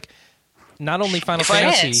just like, not only Final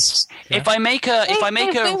Fantasy. If I make a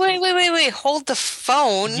Wait! Hold the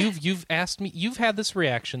phone. You've asked me. You've had this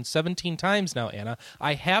reaction 17 times now, Anna.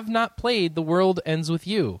 I have not played The World Ends With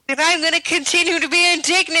You. And I'm going to continue to be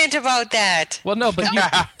indignant about that. Well, no, but you.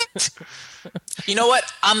 You know what?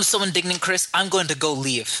 I'm so indignant, Chris. I'm going to go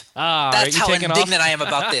leave. That's how indignant I am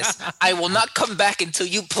about this. I will not come back until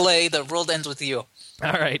you play The World Ends With You.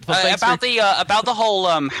 All right. Well, about the whole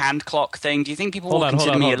hand clock thing. Do you think people will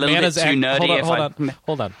consider me a little bit too nerdy?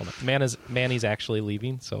 Hold on. Manny's actually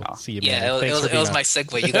leaving. So see you. Yeah, Manny. it was my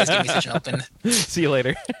segue. You guys gave me such an open. See you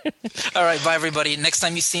later. All right, bye everybody. Next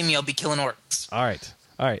time you see me, I'll be killing orcs. All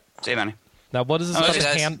right. See you, Manny. Now, what is this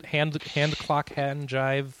Okay, hand clock, hand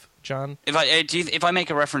jive, John? If I make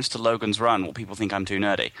a reference to Logan's Run, will people think I'm too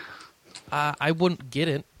nerdy? I wouldn't get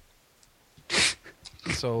it.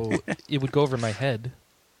 So it would go over my head.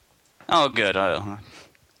 Oh, good.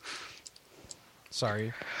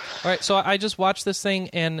 Sorry. All right, so I just watched this thing,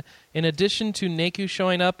 and in addition to Neku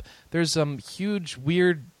showing up, there's some huge,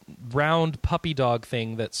 weird, round puppy dog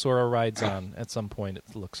thing that Sora rides on at some point,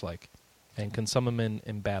 it looks like, and can summon him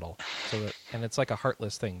in battle. And it's like a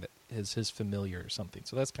heartless thing that is his familiar or something,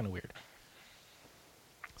 so that's kind of weird.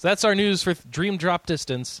 So that's our news for Dream Drop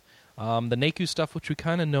Distance. The Neku stuff, which we've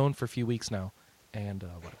kind of known for a few weeks now, and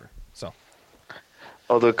whatever. So...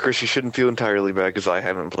 Although, Chris, you shouldn't feel entirely bad because I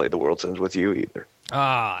haven't played The World's Ends With You either.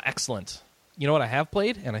 Ah, excellent. You know what I have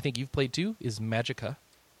played, and I think you've played too, is Magica.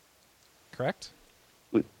 Correct?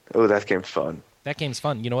 Oh, that game's fun. That game's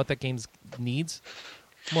fun. You know what that game needs?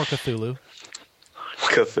 More Cthulhu.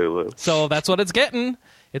 So that's what it's getting.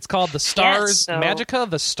 It's called The Stars. Yeah, so Magica,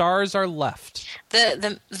 The Stars Are Left.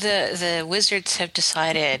 The wizards have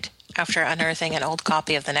decided, after unearthing an old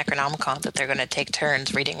copy of the Necronomicon, that they're going to take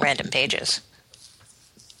turns reading random pages.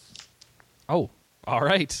 Oh, all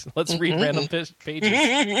right. Let's read random pages.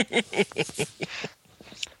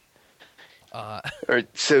 All right,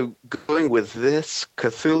 so going with this,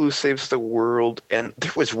 Cthulhu Saves the World, and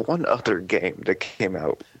there was one other game that came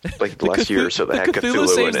out like last year or so that had Cthulhu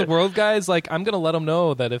Saves in it. the World, guys, like, I'm going to let them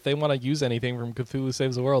know that if they want to use anything from Cthulhu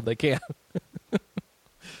Saves the World, they can.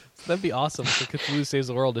 That'd be awesome for Cthulhu Saves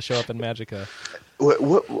the World to show up in Magica.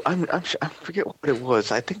 I forget what it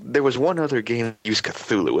was. I think there was one other game that used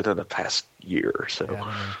Cthulhu within the past year or so.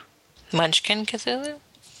 Yeah, Munchkin Cthulhu?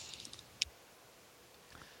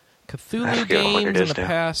 Cthulhu games in the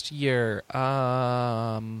past year.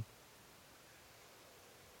 Something.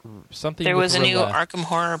 There was a new Arkham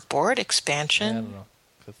Horror board expansion. Yeah, I don't know.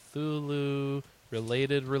 Cthulhu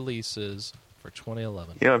related releases for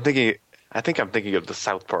 2011. You know, I think I'm thinking of the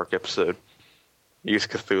South Park episode. Use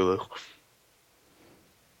Cthulhu.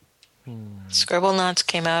 Scribblenauts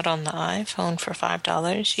came out on the iPhone for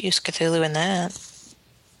 $5. Use Cthulhu in that.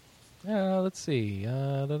 Yeah, let's see.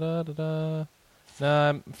 No,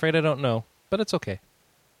 I'm afraid I don't know, but it's okay.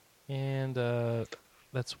 And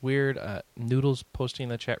that's weird. Noodles posting in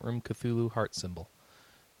the chat room Cthulhu heart symbol,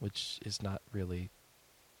 which is not really.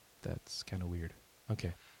 That's kind of weird.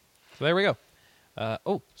 Okay, so there we go.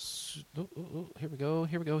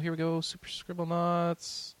 Here we go. Super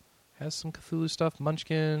Scribblenauts has some Cthulhu stuff.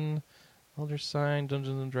 Munchkin, Elder Sign,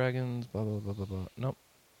 Dungeons and Dragons, blah blah blah blah blah. Nope.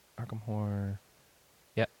 Arkham Horror.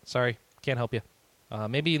 Yeah, sorry, can't help you.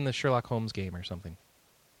 Maybe in the Sherlock Holmes game or something.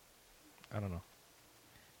 I don't know.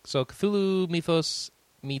 So Cthulhu Mythos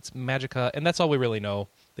meets Magica, and that's all we really know.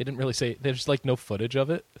 They didn't really say. There's like no footage of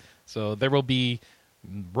it. So there will be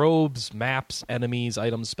robes, maps, enemies,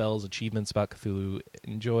 items, spells, achievements about Cthulhu.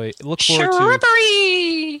 Enjoy. Look forward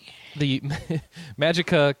to the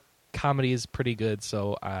Magica comedy is pretty good,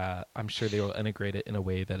 so I'm sure they will integrate it in a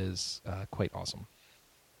way that is quite awesome.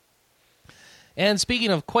 And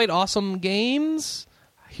speaking of quite awesome games,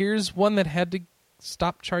 here's one that had to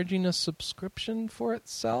stop charging a subscription for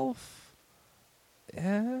itself.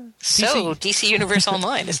 So, DC Universe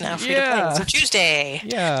Online is now free to play as of Tuesday.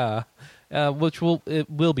 Yeah, which it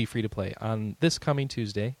will be free to play on this coming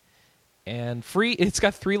Tuesday. And free, it's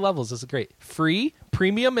got 3 levels. This is great. Free,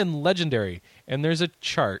 premium, and legendary. And there's a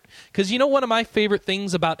chart. Because one of my favorite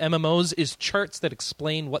things about MMOs is charts that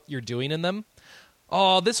explain what you're doing in them.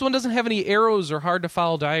 Oh, this one doesn't have any arrows or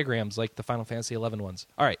hard-to-follow diagrams like the Final Fantasy XI ones.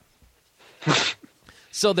 All right.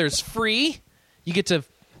 So there's free. You get to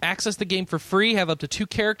access the game for free, have up to 2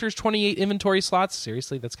 characters, 28 inventory slots.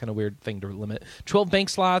 Seriously, that's kind of a weird thing to limit. 12 bank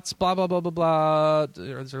slots, blah, blah, blah, blah, blah.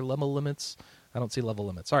 Is there level limits? I don't see level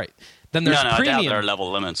limits. All right. Then there's premium. I doubt there are level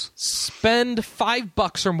limits. Spend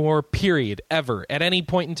 $5 or more, period, ever, at any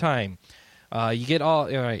point in time. You get all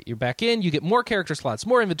right, you're back in. You get more character slots,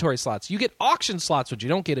 more inventory slots. You get auction slots, which you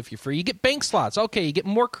don't get if you're free. You get bank slots. Okay, you get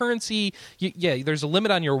more currency. There's a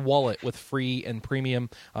limit on your wallet with free and premium.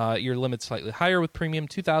 Your limit's slightly higher with premium,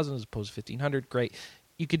 2,000 as opposed to 1,500. Great.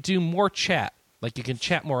 You could do more chat. Like, you can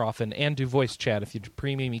chat more often and do voice chat. If you do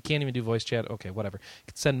premium, you can't even do voice chat. Okay, whatever. You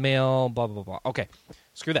can send mail, blah, blah, blah. Okay,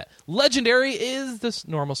 screw that. Legendary is this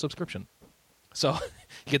normal subscription. So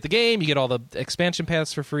you get the game, you get all the expansion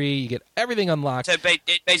paths for free, you get everything unlocked. So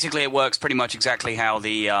basically it works pretty much exactly how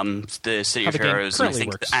the City of Heroes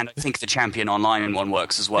and I think the Champion Online one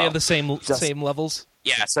works as well. They have the same levels?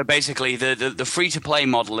 Yeah, so basically the free-to-play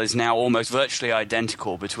model is now almost virtually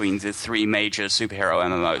identical between the 3 major superhero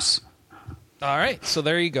MMOs. All right, so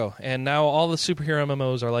there you go. And now all the superhero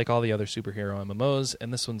MMOs are like all the other superhero MMOs,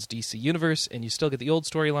 and this one's DC Universe, and you still get the old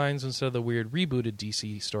storylines instead of the weird rebooted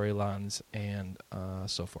DC storylines, and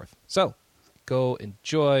so forth. So, go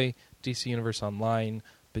enjoy DC Universe Online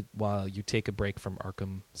while you take a break from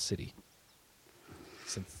Arkham City.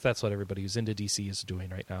 Since that's what everybody who's into DC is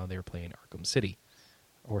doing right now. They're playing Arkham City.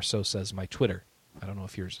 Or so says my Twitter. I don't know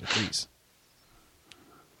if yours agrees.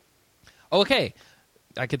 Okay.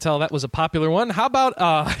 I could tell that was a popular one. How about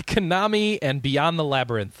Konami and Beyond the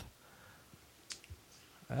Labyrinth?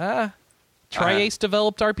 Tri-Ace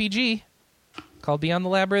developed RPG called Beyond the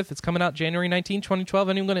Labyrinth. It's coming out January 19, 2012.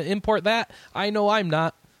 Anyone going to import that? I know I'm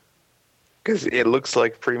not. Because it looks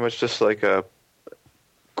like pretty much just like a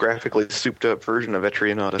graphically souped-up version of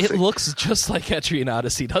Etrian Odyssey. It looks just like Etrian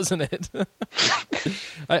Odyssey, doesn't it?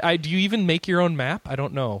 Do you even make your own map? I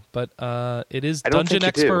don't know, but it is dungeon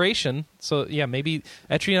exploration. So yeah, maybe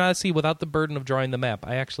Etrian Odyssey without the burden of drawing the map.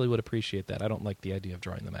 I actually would appreciate that. I don't like the idea of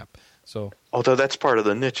drawing the map. So, although that's part of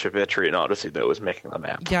the niche of Etrian Odyssey, though, is making the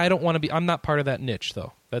map. Yeah, I don't want to be. I'm not part of that niche,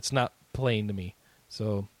 though. That's not playing to me.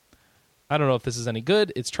 So, I don't know if this is any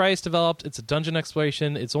good. It's Tri-Ace developed. It's a dungeon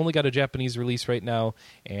exploration. It's only got a Japanese release right now,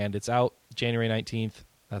 and it's out January 19th.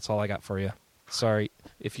 That's all I got for you. Sorry.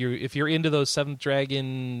 If you're into those Seventh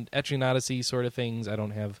Dragon, Etrian Odyssey sort of things, I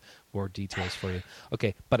don't have more details for you.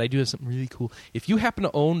 Okay, but I do have something really cool. If you happen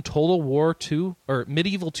to own Total War 2 or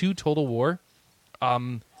Medieval 2 Total War,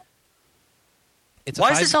 it's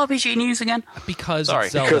why is this RPG news again? Because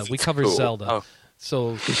it's Zelda. Because we cover cool. Zelda. Oh.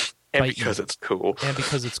 So and because it's cool. And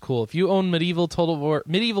because it's cool. If you own Medieval 2 Total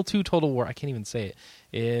War, I can't even say it.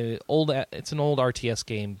 It's an old RTS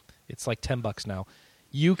game. It's like $10 now.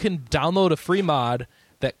 You can download a free mod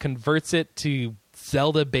that converts it to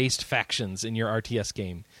Zelda-based factions in your RTS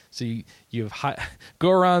game. So you have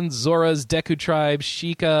Goron, Zora's, Deku Tribe,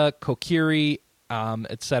 Sheikah, Kokiri,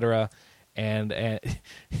 etc., and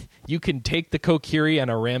you can take the Kokiri on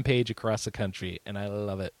a rampage across the country, and I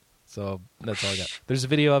love it. So that's all I got. There's a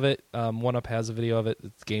video of it. 1UP has a video of it.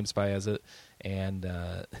 GameSpy has it, and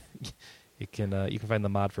you can find the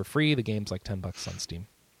mod for free. The game's like $10 on Steam.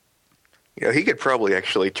 Yeah, he could probably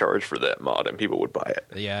actually charge for that mod, and people would buy it.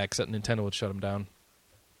 Yeah, except Nintendo would shut him down.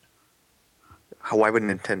 Why would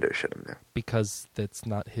Nintendo shut him down? Because that's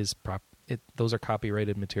not his those are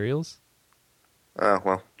copyrighted materials. Oh,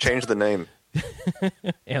 well, change the name.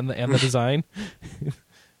 and the design.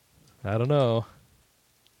 I don't know.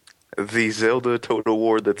 The Zelda Total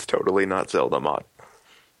War that's totally not Zelda mod.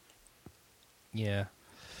 Yeah.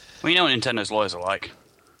 Well, you know what Nintendo's lawyers are like.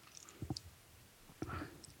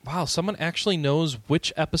 Wow, someone actually knows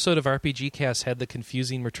which episode of RPGCast had the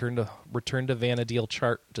confusing Return to Vana'diel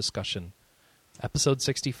chart discussion. Episode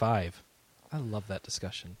 65. I love that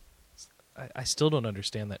discussion. I still don't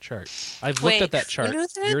understand that chart. I've looked at that chart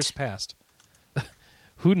years past.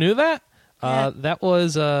 Who knew that? Yeah. That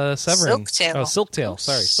was Severin. Silktail. Oh, Silktail.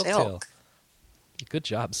 Sorry, Silktail. Good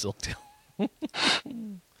job, Silktail. All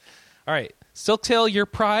right, Silktail, your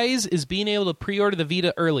prize is being able to pre-order the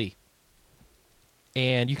Vita early.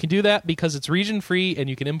 And you can do that because it's region-free and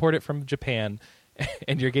you can import it from Japan,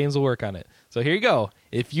 and your games will work on it. So here you go.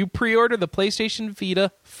 If you pre-order the PlayStation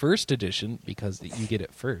Vita First Edition, because you get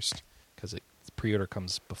it first, because it's pre-order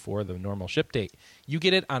comes before the normal ship date. You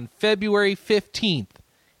get it on February 15th,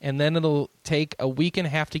 and then it'll take a week and a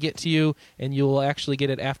half to get to you, and you'll actually get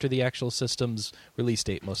it after the actual system's release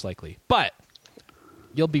date, most likely. But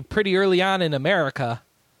you'll be pretty early on in America,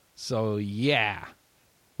 so yeah.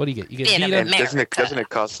 What do you get? You get Vita. And doesn't it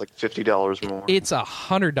cost like $50 more? It's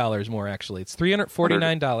 $100 more, actually. It's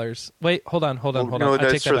 $349. Wait, hold on. No,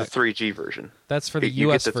 that's for the 3G version. That's for the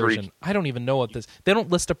US version. I don't even know what this. They don't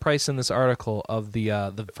list a price in this article of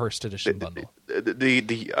the first edition bundle.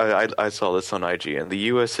 I saw this on IGN. The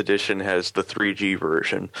US edition has the 3G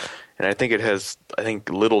version, and I think it has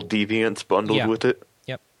Little Deviants bundled with it.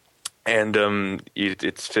 Yep. And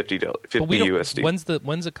it's $50 USD.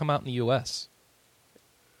 When's it come out in the US?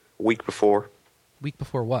 Week before. Week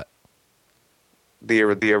before what? The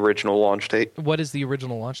original launch date. What is the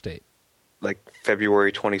original launch date? Like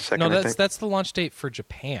February 22nd. No, that's the launch date for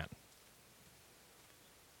Japan.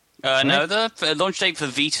 Right? No, the launch date for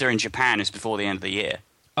Vita in Japan is before the end of the year.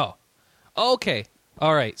 Oh, okay.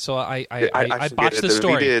 All right. So I botched the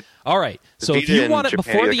story. Vita, all right. So if you want it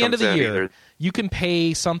before the end of the year, you can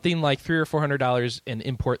pay something like $300 or $400 and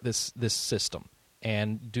import this system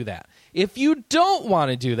and do that. If you don't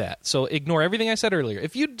want to do that, so ignore everything I said earlier.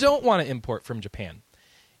 If you don't want to import from Japan,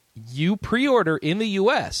 you pre-order in the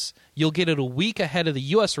U.S., you'll get it a week ahead of the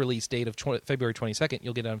U.S. release date of February 22nd.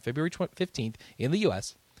 You'll get it on February 15th in the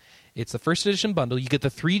U.S. It's the first edition bundle. You get the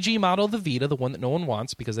 3G model of the Vita, the one that no one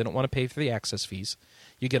wants because they don't want to pay for the access fees.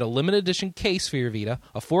 You get a limited edition case for your Vita,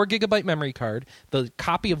 a 4GB memory card, the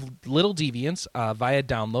copy of Little Deviants via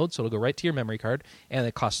download, so it'll go right to your memory card, and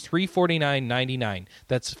it costs $349.99.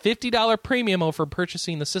 That's $50 premium over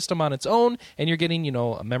purchasing the system on its own, and you're getting,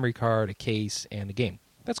 a memory card, a case, and a game.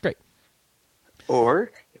 That's great. Or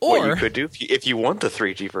what you could do, if you want the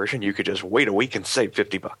 3G version, you could just wait a week and save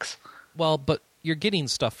 $50. Well, but you're getting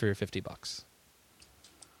stuff for your $50.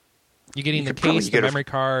 You're getting the case, the memory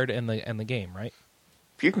card, and the game, right?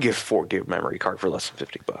 You can get a 4GB memory card for less than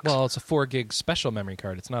 $50. Well, it's a 4GB special memory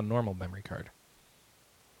card. It's not a normal memory card.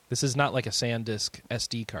 This is not like a SanDisk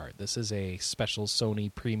SD card. This is a special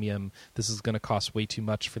Sony premium. This is going to cost way too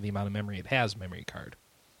much for the amount of memory it has. Memory card.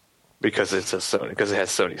 Because it's a Sony. Because it has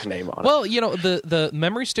Sony's name on it. Well, the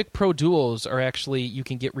Memory Stick Pro Duos are actually, you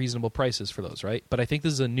can get reasonable prices for those, right? But I think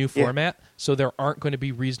this is a new format, so there aren't going to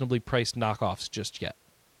be reasonably priced knockoffs just yet.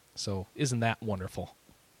 So isn't that wonderful?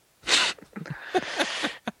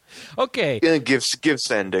 Okay. Yeah, give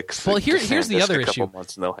SanDisk. Well, here's the other issue. A couple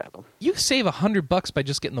months and they'll have them. You save $100 by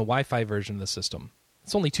just getting the Wi-Fi version of the system.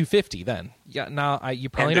 It's only $250 then. Yeah. Now you're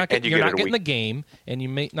probably not getting the game, and you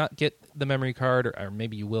may not get the memory card, or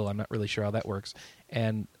maybe you will. I'm not really sure how that works.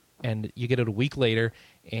 And you get it a week later,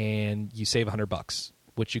 and you save $100,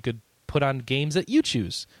 which you could put on games that you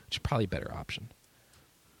choose, which is probably a better option.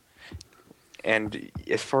 And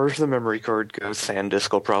as far as the memory card goes,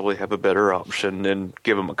 SanDisk will probably have a better option, and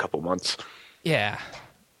give them a couple months. Yeah.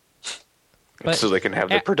 So they can have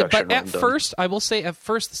the production But at first, I will say, the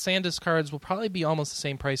SanDisk cards will probably be almost the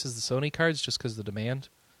same price as the Sony cards just because of the demand.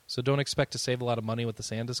 So don't expect to save a lot of money with the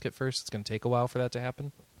SanDisk at first. It's going to take a while for that to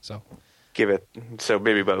happen. So give it,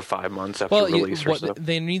 maybe about 5 months after release or so.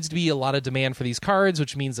 There needs to be a lot of demand for these cards,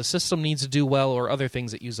 which means the system needs to do well, or other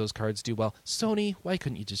things that use those cards do well. Sony, why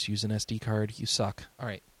couldn't you just use an SD card? You suck. All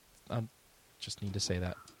right. Just need to say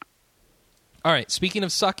that. All right. Speaking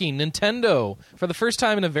of sucking, Nintendo, for the first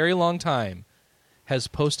time in a very long time, has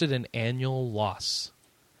posted an annual loss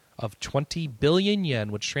of 20 billion yen,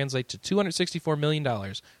 which translates to $264 million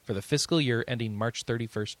for the fiscal year ending March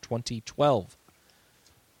 31st, 2012.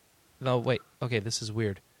 No, wait. Okay, this is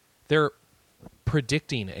weird. They're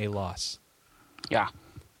predicting a loss. Yeah.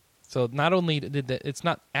 So not only it's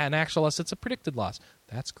not an actual loss, it's a predicted loss.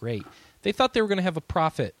 That's great. They thought they were going to have a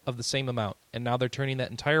profit of the same amount, and now they're turning that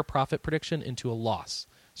entire profit prediction into a loss.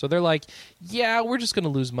 So they're like, yeah, we're just going to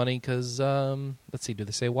lose money because, let's see, do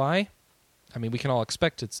they say why? I mean, we can all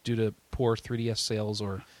expect it's due to poor 3DS sales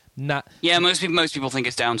or not. Yeah, most people think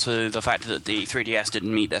it's down to the fact that the 3DS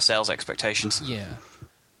didn't meet their sales expectations. Yeah.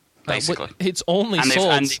 Basically. It's only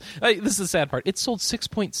sold... this is the sad part. It sold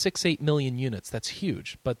 6.68 million units. That's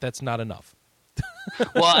huge, but that's not enough.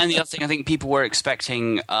 Well, and the other thing, I think people were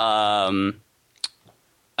expecting... they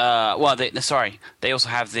also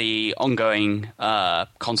have the ongoing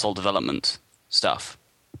console development stuff.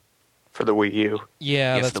 For the Wii U.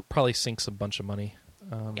 Yeah, that probably sinks a bunch of money.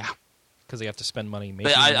 Yeah. Because they have to spend money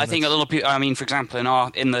making But I think a little people... I mean, for example,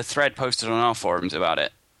 in the thread posted on our forums about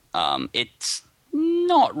it, it's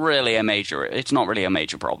not really a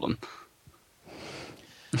major problem.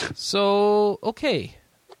 So, okay.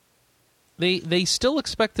 They still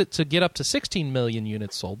expect it to get up to 16 million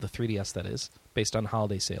units sold, the 3DS that is, based on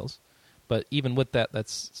holiday sales. But even with that,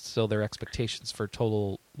 that's still their expectations for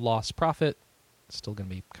total loss profit. It's still going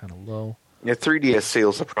to be kind of low. Yeah, 3DS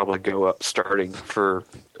sales will probably go up starting for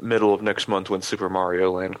middle of next month when Super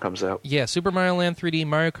Mario Land comes out. Yeah, Super Mario Land 3D,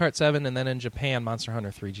 Mario Kart 7, and then in Japan, Monster Hunter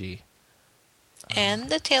 3G. And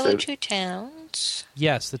the Tale of Two Towns.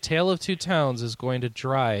 Yes, the Tale of Two Towns is going to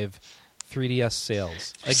drive 3DS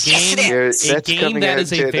sales. A game that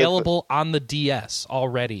is available on the DS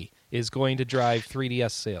already is going to drive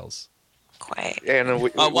 3DS sales. Quite. And we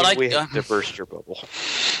have to burst your bubble.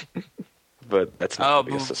 But that's not going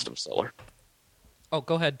to be a system seller. Oh,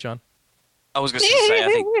 go ahead, John. I was going to say, I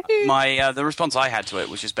think the response I had to it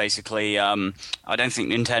was just basically, I don't think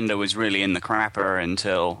Nintendo was really in the crapper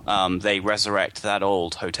until they resurrect that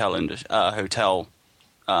old Hotel Dusk.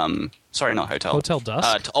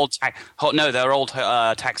 Their old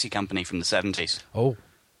taxi company from the 70s. Oh.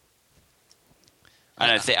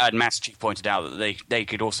 And Master Chief pointed out that they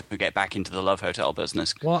could also get back into the Love Hotel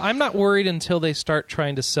business. Well, I'm not worried until they start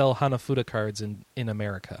trying to sell Hanafuda cards in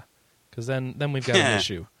America. Because then we've got an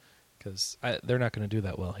issue. Because they're not going to do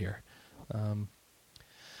that well here.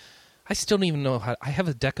 I still don't even know how... I have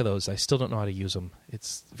a deck of those. I still don't know how to use them.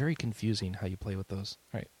 It's very confusing how you play with those.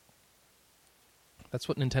 All right. That's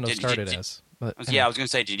what Nintendo started as. But, I was going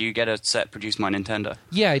to say, did you get a set produced by Nintendo?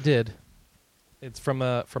 Yeah, I did. It's from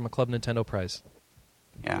a Club Nintendo prize.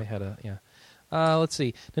 Yeah. They had let's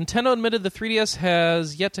see. Nintendo admitted the 3DS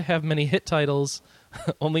has yet to have many hit titles,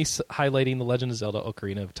 only highlighting The Legend of Zelda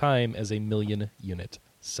Ocarina of Time as a 1 million-unit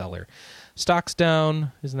seller. Stock's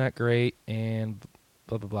down. Isn't that great? And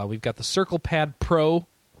blah, blah, blah. We've got the Circle Pad Pro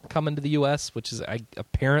coming to the U.S., which is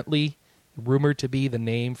apparently rumored to be the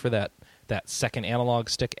name for that second analog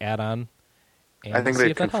stick add-on. And I think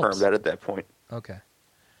they confirmed that at that point. Okay.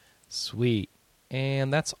 Sweet.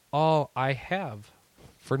 And that's all I have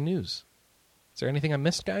for news. Is there anything I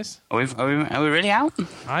missed, guys? Are we really out?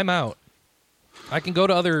 I'm out. I can go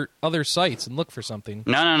to other sites and look for something.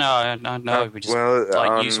 No. We just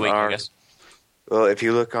Newsweek, I guess. Well, if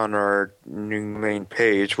you look on our new main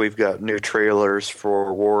page, we've got new trailers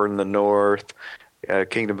for War in the North,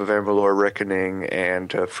 Kingdom of Amalur Reckoning,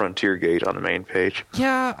 and Frontier Gate on the main page.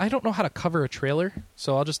 Yeah, I don't know how to cover a trailer,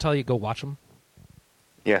 so I'll just tell you go watch them.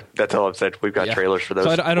 Yeah, that's all I've said. We've got trailers for those.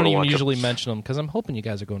 So I don't even usually mention them because I'm hoping you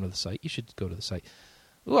guys are going to the site. You should go to the site.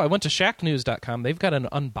 Ooh, I went to shacknews.com. They've got an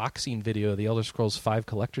unboxing video of the Elder Scrolls V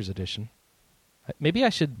Collector's Edition. Maybe I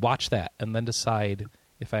should watch that and then decide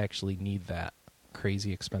if I actually need that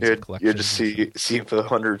crazy expensive collection. You just see if the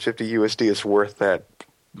 150 USD is worth that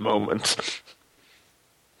moment.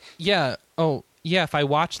 Yeah. Oh, yeah. If I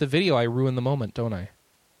watch the video, I ruin the moment, don't I?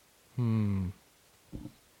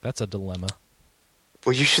 That's a dilemma.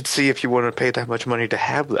 Well, you should see if you want to pay that much money to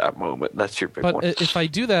have that moment. That's your big one. But if I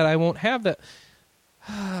do that, I won't have that.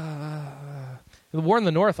 The War in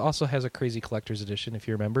the North also has a crazy collector's edition, if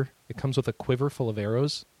you remember. It comes with a quiver full of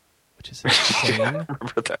arrows, which is insane. Yeah, I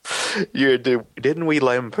remember that. Didn't we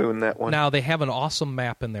lampoon that one? Now, they have an awesome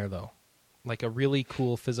map in there, though. Like a really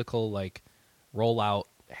cool physical rollout,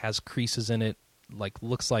 has creases in it,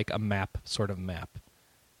 looks like a map, sort of map.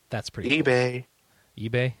 That's pretty cool.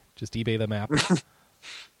 eBay? Just eBay the map.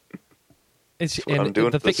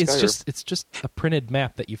 It's just a printed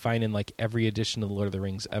map that you find in every edition of the Lord of the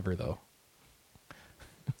Rings ever, though.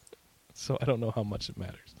 So I don't know how much it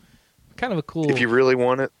matters. Kind of a cool. If you really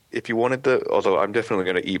want it, although I'm definitely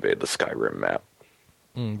going to eBay the Skyrim map.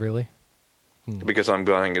 Really? Because I'm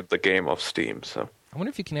buying the game off Steam. So I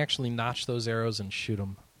wonder if you can actually notch those arrows and shoot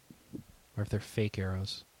them, or if they're fake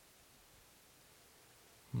arrows.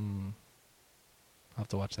 I'll have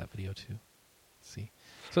to watch that video too. Let's see.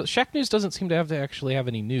 So Shack News doesn't seem to actually have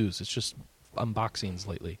any news. It's just unboxings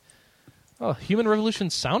lately. Oh, Human Revolution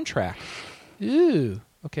soundtrack. Ooh.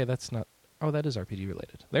 Okay, that's not... Oh, that is RPG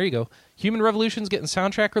related. There you go. Human Revolution's getting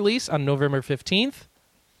soundtrack release on November 15th.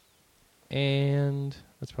 And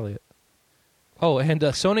that's probably it. Oh, and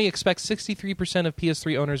Sony expects 63% of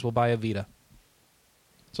PS3 owners will buy a Vita.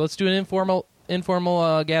 So let's do an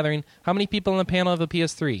informal gathering. How many people on the panel have a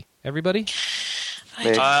PS3? Everybody?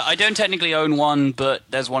 I don't technically own one, but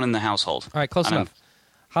there's one in the household. All right, close enough.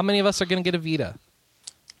 How many of us are going to get a Vita?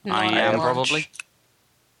 I am probably.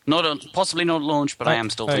 Possibly not at launch, but I am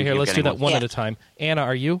still thinking here, let's do that one at a time. Anna,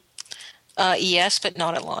 are you? Yes, but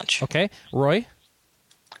not at launch. Okay. Roy?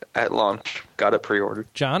 At launch. Got it pre-ordered.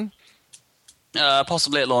 John?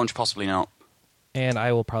 Possibly at launch, possibly not. And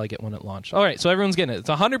I will probably get one at launch. All right, so everyone's getting it. It's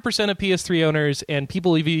 100% of PS3 owners, and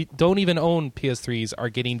people who don't even own PS3s are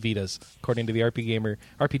getting Vitas, according to the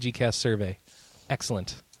RPGCast survey.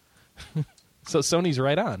 Excellent. So Sony's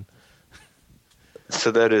right on.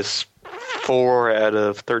 So that is 4 out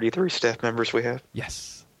of 33 staff members we have.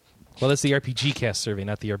 Yes. Well, that's the RPGCast survey,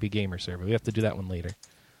 not the RP Gamer survey. We have to do that one later.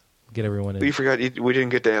 Get everyone in. We forgot. We didn't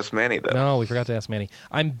get to ask Manny, though. No, we forgot to ask Manny.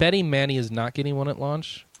 I'm betting Manny is not getting one at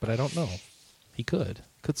launch, but I don't know. He could.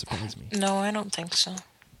 Could surprise me. No, I don't think so.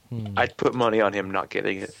 I'd put money on him not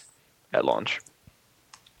getting it at launch.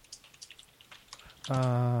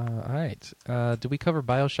 All right. Did we cover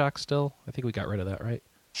BioShock still? I think we got rid of that, right?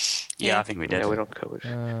 Yeah, I think we did. Yeah, we don't cover it.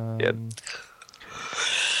 Yep.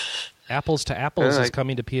 Apples to Apples is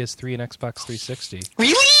coming to PS3 and Xbox 360.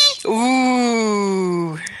 Really?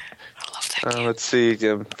 Ooh. I love that game. Let's see.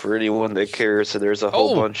 For anyone that cares, so there's a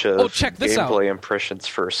whole bunch of check this gameplay impressions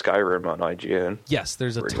for Skyrim on IGN. Yes,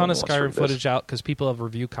 there's a ton of Skyrim footage out because people have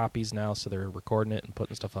review copies now, so they're recording it and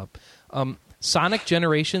putting stuff up. Sonic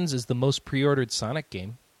Generations is the most pre-ordered Sonic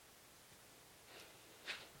game.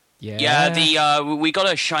 Yeah, we got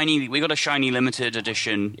a shiny limited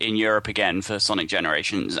edition in Europe again for Sonic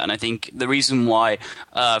Generations, and I think the reason why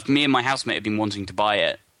me and my housemate have been wanting to buy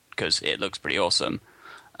it because it looks pretty awesome.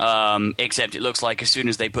 Except it looks like as soon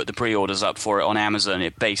as they put the pre-orders up for it on Amazon,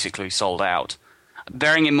 it basically sold out.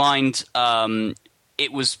 Bearing in mind,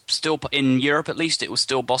 it was still in Europe at least. It was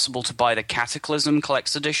still possible to buy the Cataclysm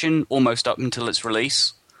Collector's Edition almost up until its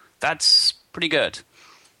release. That's pretty good.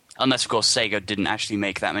 Unless, of course, Sega didn't actually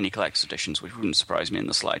make that many collector's editions, which wouldn't surprise me in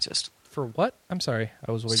the slightest. For what? I'm sorry.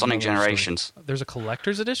 I was waiting. Sonic Generations. There's a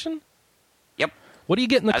collector's edition? Yep. What do you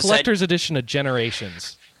get in the collector's edition of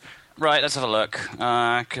Generations? Right, let's have a look.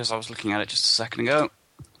 Because I was looking at it just a second ago.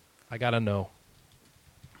 I gotta know.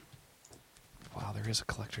 Wow, there is a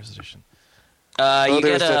collector's edition. You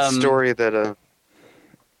get that story that...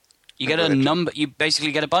 you get a number... You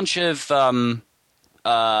basically get a bunch of...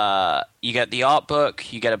 you get the art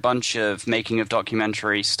book, you get a bunch of making of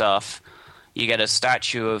documentary stuff, you get a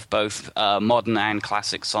statue of both modern and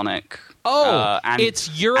classic Sonic.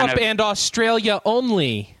 It's Europe and Australia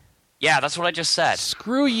only. Yeah, that's what I just said.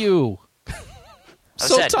 Screw you. I'm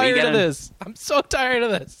so tired of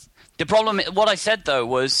this. The problem, what I said though,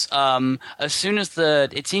 was as soon as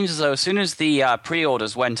the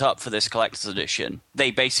pre-orders went up for this collector's edition, they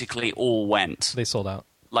basically all went. They sold out.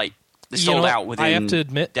 Like, they sold out within I have to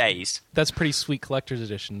admit, days. That's pretty sweet collector's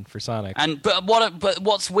edition for Sonic. But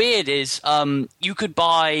what's weird is you could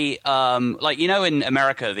buy in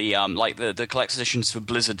America the collector's editions for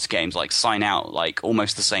Blizzard's games sign out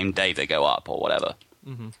almost the same day they go up or whatever.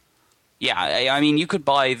 Mm-hmm. Yeah, I mean you could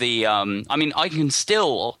buy the. I can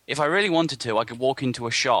still, if I really wanted to, I could walk into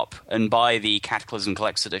a shop and buy the Cataclysm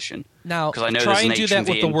Collector's Edition. Now, I know try and do that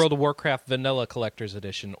with the World of Warcraft Vanilla Collector's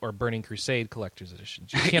Edition or Burning Crusade Collector's Edition.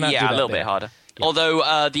 You cannot do that a little bit harder. Yeah.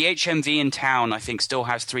 Although the HMV in town, I think, still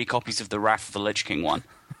has 3 copies of the Wrath of the Lich King one.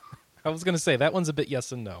 I was going to say, that one's a bit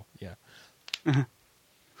yes and no. Yeah.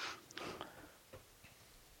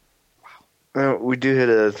 Wow. We do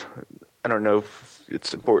hit I don't know if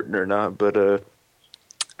it's important or not, but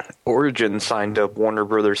Origin signed up Warner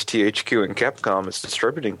Brothers, THQ, and Capcom as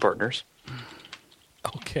distributing partners.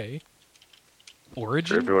 Okay.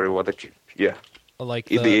 Origin? For everybody wanted to, yeah. Like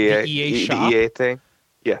the EA shop? The EA thing?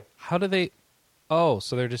 Yeah. How do they... Oh,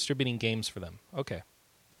 so they're distributing games for them. Okay.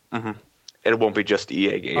 Mm-hmm. It won't be just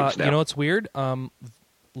EA games now. You know what's weird?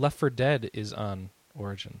 Left 4 Dead is on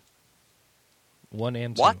Origin. 1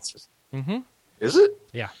 and 2. What? Mm-hmm. Is it?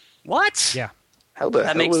 Yeah. What? Yeah.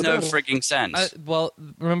 That makes no frigging sense. Well,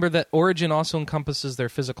 remember that Origin also encompasses their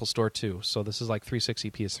physical store too, so this is like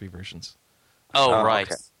 360 PS3 versions. Oh, right.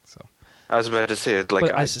 Okay. So I was about to say,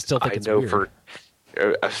 I still think it's weird.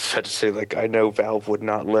 I was about to say, I know Valve would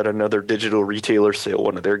not let another digital retailer sell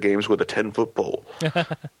one of their games with a 10-foot pole.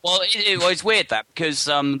 Well, it's weird because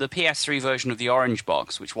the PS3 version of the Orange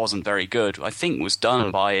Box, which wasn't very good, I think was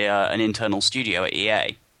done by an internal studio at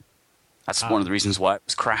EA. That's one of the reasons why it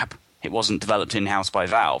was crap. It wasn't developed in-house by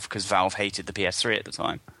Valve, because Valve hated the PS3 at the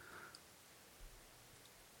time.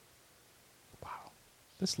 Wow.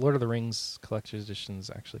 This Lord of the Rings Collector's Edition is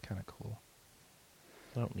actually kind of cool.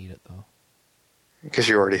 I don't need it, though. Because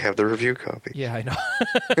you already have the review copy. Yeah, I know.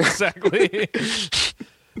 Exactly.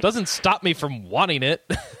 Doesn't stop me from wanting it.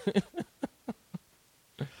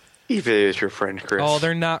 eBay is your friend, Chris. Oh,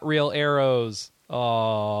 they're not real arrows.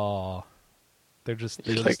 Oh. They're just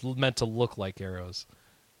meant to look like arrows.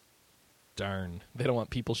 Darn. They don't want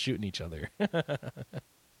people shooting each other.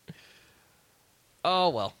 Oh,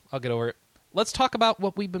 well. I'll get over it. Let's talk about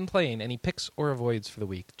what we've been playing. Any picks or avoids for the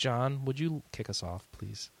week? John, would you kick us off,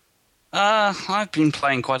 please? I've been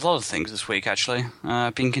playing quite a lot of things this week, actually.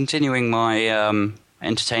 I've been continuing my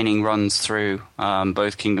entertaining runs through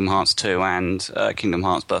both Kingdom Hearts 2 and Kingdom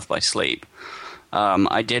Hearts Birth by Sleep.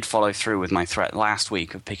 I did follow through with my threat last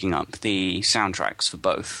week of picking up the soundtracks for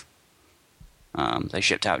both. They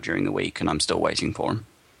shipped out during the week, and I'm still waiting for them.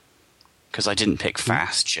 Because I didn't pick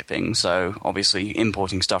fast shipping, so obviously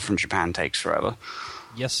importing stuff from Japan takes forever.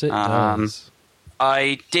 Yes, it does.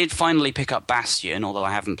 I did finally pick up Bastion, although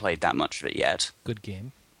I haven't played that much of it yet. Good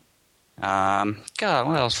game. God,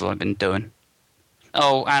 what else have I been doing?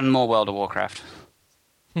 Oh, and more World of Warcraft.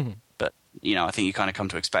 But, I think you kind of come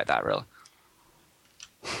to expect that, really.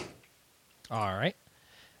 All right.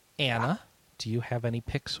 Anna, do you have any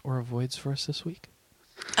picks or avoids for us this week?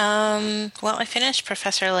 Well, I finished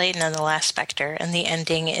Professor Layton and the Last Spectre, and the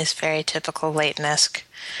ending is very typical Layton-esque.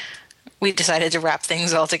 We decided to wrap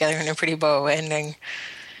things all together in a pretty bow ending.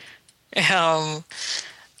 I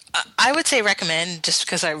would say recommend, just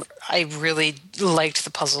because I really liked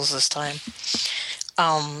the puzzles this time.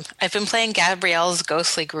 I've been playing Gabrielle's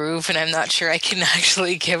Ghostly Groove, and I'm not sure I can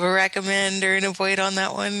actually give a recommend or an avoid on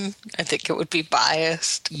that one. I think it would be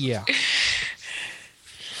biased. Yeah.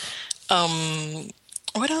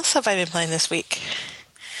 What else have I been playing this week?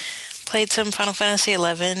 Played some Final Fantasy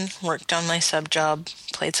XI, worked on my sub job,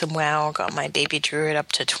 played some WoW, got my baby druid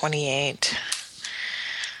up to 28,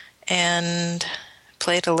 and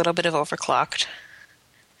played a little bit of Overclocked.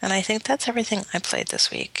 And I think that's everything I played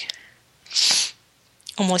this week.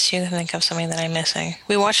 Unless you can think of something that I'm missing.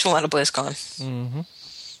 We watched a lot of BlizzCon.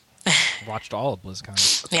 Mm-hmm. Watched all of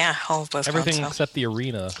BlizzCon. Yeah, all of BlizzCon. Everything except the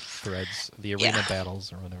arena threads, the arena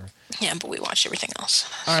battles or whatever. Yeah, but we watched everything else.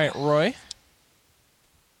 All right, Roy?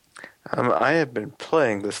 I have been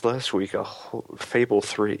playing this last week Fable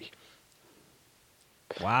 3.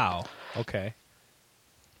 Wow. Okay.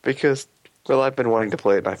 Because, I've been wanting to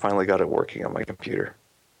play it, and I finally got it working on my computer.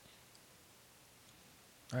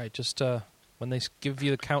 All right, just when they give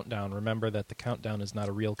you the countdown, remember that the countdown is not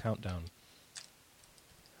a real countdown.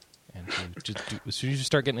 And as soon as you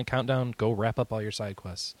start getting a countdown, go wrap up all your side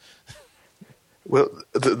quests. Well,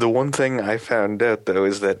 the one thing I found out, though,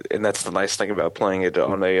 is that, and that's the nice thing about playing it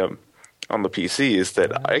on the PC, is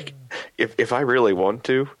that if I really want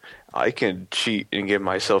to, I can cheat and give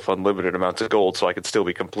myself unlimited amounts of gold, so I can still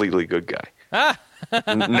be completely good guy.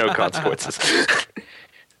 No consequences.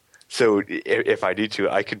 So if I need to,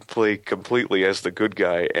 I can play completely as the good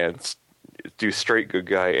guy and do straight good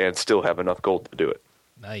guy and still have enough gold to do it.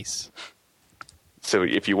 Nice. So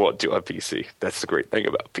if you want to on PC, that's the great thing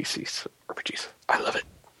about PCs, RPGs. I love it.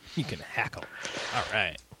 You can hack them. All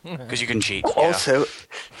right. Because you can cheat. Also,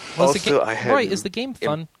 Roy, is the game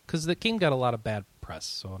fun? Because the game got a lot of bad press.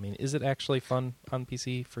 So, is it actually fun on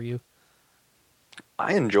PC for you?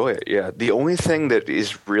 I enjoy it, yeah. The only thing that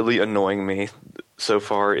is really annoying me so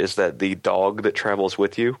far is that the dog that travels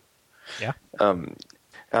with you,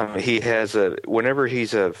 he has whenever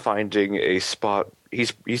he's finding a spot,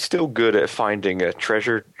 he's still good at finding a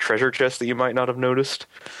treasure chest that you might not have noticed.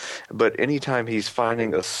 But anytime he's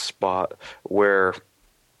finding a spot where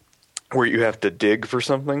you have to dig for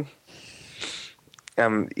something,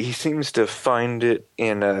 he seems to find it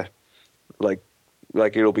in a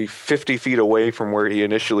like it'll be 50 feet away from where he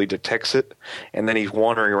initially detects it, and then he's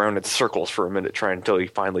wandering around in circles for a minute trying until he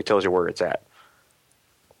finally tells you where it's at.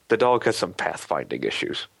 The dog has some pathfinding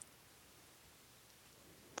issues.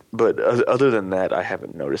 But other than that, I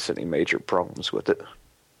haven't noticed any major problems with it.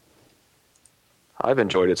 I've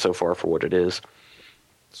enjoyed it so far for what it is.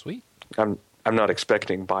 Sweet. I'm not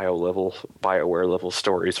expecting BioWare level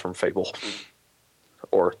stories from Fable,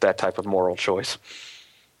 or that type of moral choice.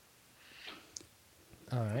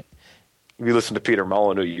 All right. If you listen to Peter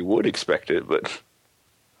Molyneux, you would expect it, but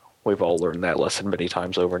we've all learned that lesson many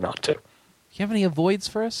times over not to. You have any avoids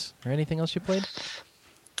for us, or anything else you played?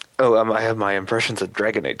 Oh, I have my impressions of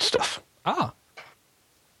Dragon Age stuff. Ah.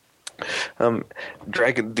 The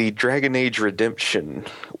Dragon Age Redemption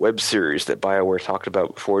web series that BioWare talked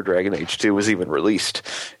about before Dragon Age 2 was even released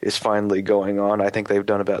is finally going on. I think they've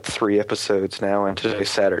done about 3 episodes now, and today's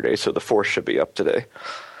Saturday, so the 4th should be up today.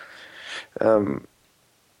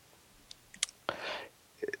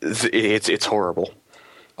 It's horrible.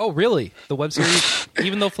 Oh, really? The web series,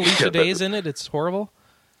 even though Felicia Day is in it, it's horrible?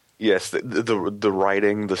 Yes, the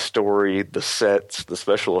writing, the story, the sets, the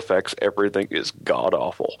special effects, everything is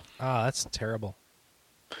god-awful. Ah, that's terrible.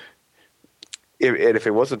 And if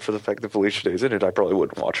it wasn't for the fact that Felicia Day's in it, I probably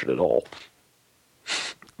wouldn't watch it at all.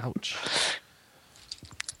 Ouch.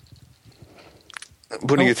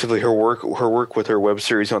 Putting it simply, her work with her web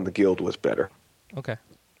series on the Guild was better. Okay.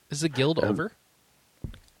 Is the Guild over?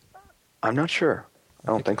 I'm not sure. I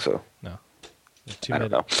don't think so. No. I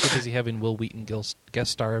don't know. Too busy having Will Wheaton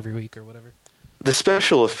guest star every week or whatever. The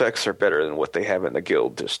special effects are better than what they have in the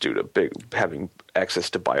guild, just due to having access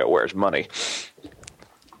to BioWare's money.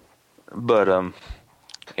 But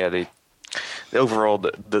yeah, the overall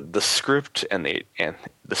the script and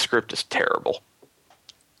the script is terrible.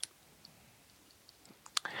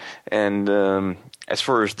 And as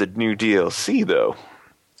far as the new DLC, though,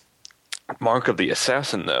 Mark of the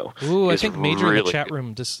Assassin, though, I think Major in the chat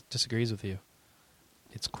room disagrees with you.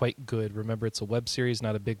 It's quite good. Remember, it's a web series,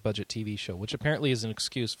 not a big budget TV show, which apparently is an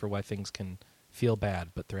excuse for why things can feel bad,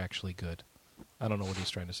 but they're actually good. I don't know what he's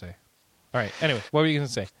trying to say. All right. Anyway, what were you going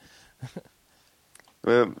to say?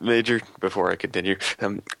 Major, before I continue,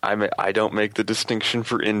 I don't make the distinction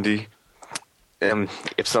for indie.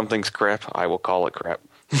 If something's crap, I will call it crap.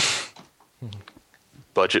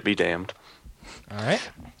 Budget be damned. All right.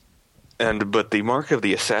 But the Mark of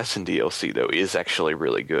the Assassin DLC, though, is actually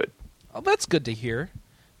really good. Oh, that's good to hear.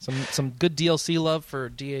 Some good DLC love for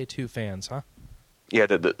DA2 fans, huh? Yeah,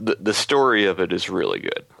 the story of it is really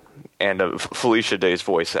good. And Felicia Day's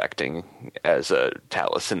voice acting as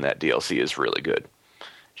Talus in that DLC is really good.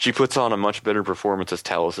 She puts on a much better performance as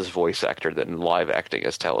Talus's voice actor than live acting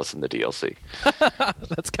as Talus in the DLC.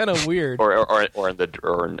 That's kind of weird. or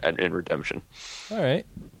in Redemption. All right.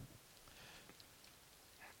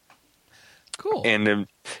 Cool. And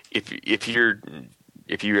if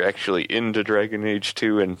you're actually into Dragon Age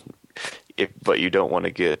 2 but you don't want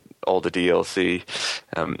to get all the DLC,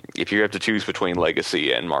 if you have to choose between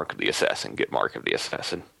Legacy and Mark of the Assassin, get Mark of the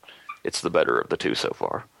Assassin. It's the better of the two so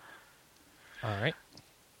far. All right.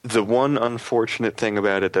 The one unfortunate thing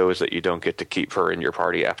about it, though, is that you don't get to keep her in your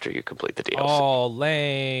party after you complete the DLC. Oh,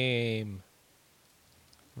 lame.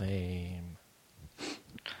 Lame.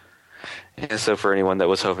 And so for anyone that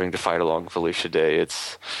was hoping to fight along Felicia Day,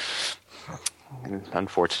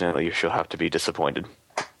 unfortunately, she'll have to be disappointed.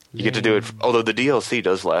 You get to do it, although the DLC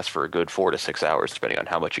does last for a good 4 to 6 hours, depending on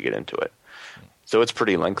how much you get into it. So it's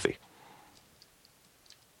pretty lengthy.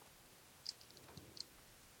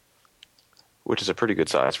 Which is a pretty good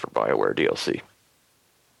size for BioWare DLC.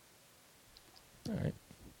 All right.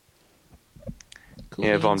 Cool.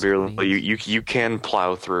 Yeah, Von Beerle, you can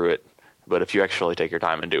plow through it, but if you actually take your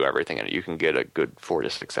time and do everything in it, you can get a good 4 to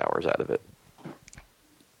 6 hours out of it.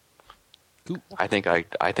 Cool. I think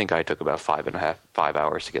I took about 5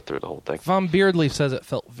 hours to get through the whole thing. Von Beardley says it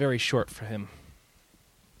felt very short for him.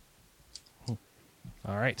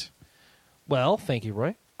 All right. Well, thank you,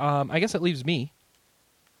 Roy. I guess it leaves me.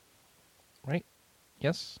 Right?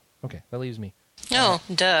 Yes? Okay, that leaves me. Oh,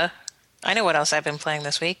 duh. I know what else I've been playing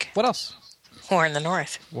this week. What else? War in the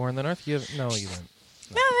North. War in the North? No, you didn't.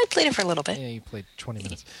 No, I played it for a little bit. Yeah, you played 20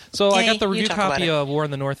 minutes. So I got the review talk copy about of War in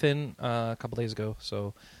the North a couple days ago.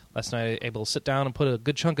 So last night I was able to sit down and put a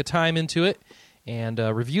good chunk of time into it. And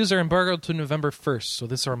reviews are embargoed to November 1st. So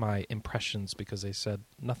these are my impressions because they said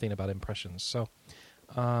nothing about impressions. So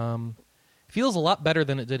feels a lot better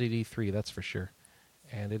than it did at E3, that's for sure.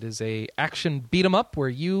 And it is a action beat 'em up where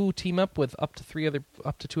you team up with up to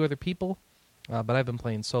 2 other people. But I've been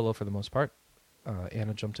playing solo for the most part.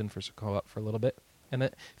 Anna jumped in for some co-op for a little bit. And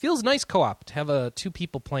it feels nice co-op to have 2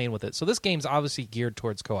 people playing with it. So this game's obviously geared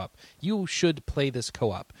towards co-op. You should play this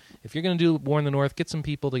co-op. If you're going to do War in the North, get some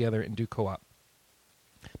people together and do co-op.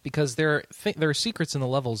 Because there are secrets in the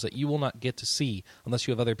levels that you will not get to see unless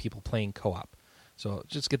you have other people playing co-op. So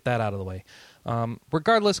just get that out of the way.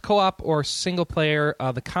 Regardless, co-op or single player,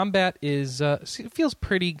 the combat it feels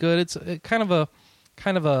pretty good. It's kind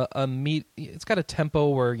of a meat. It's got a tempo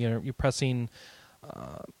where you're pressing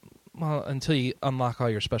until you unlock all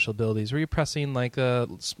your special abilities. Where you're pressing like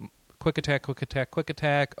quick attack, quick attack, quick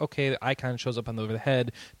attack. Okay, the icon shows up on the over the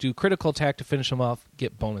head. Do critical attack to finish them off.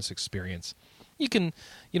 Get bonus experience. You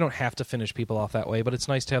don't have to finish people off that way, but it's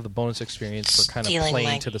nice to have the bonus experience for kind of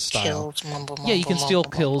playing to the style. Kills, mumble, yeah, you can mumble, steal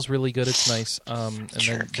mumble, kills really good. It's nice, and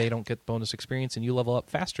Jerk. then they don't get bonus experience, and you level up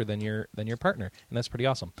faster than your partner, and that's pretty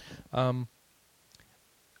awesome.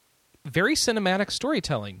 Very cinematic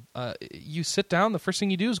storytelling. You sit down, the first thing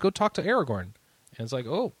you do is go talk to Aragorn, and it's like,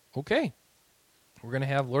 oh, okay, we're gonna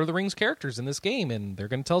have Lord of the Rings characters in this game, and they're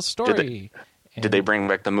gonna tell a story. Did they bring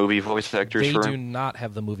back the movie voice actors? They do not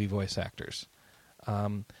have the movie voice actors.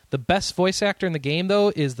 The best voice actor in the game,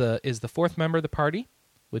 though, is the 4th member of the party,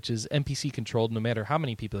 which is NPC controlled no matter how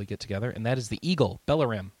many people they get together, and that is the Eagle,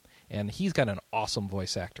 Belarim. And he's got an awesome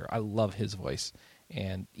voice actor. I love his voice.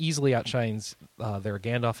 And easily outshines their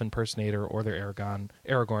Gandalf impersonator or their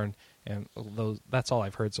Aragorn. And that's all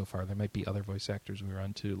I've heard so far. There might be other voice actors we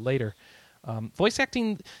run to later. Voice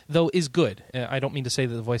acting, though, is good. I don't mean to say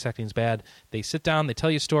that the voice acting is bad. They sit down, they tell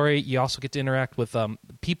you a story. You also get to interact with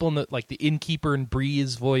people, like the innkeeper in Bree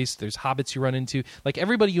is voiced. There's hobbits you run into. Like,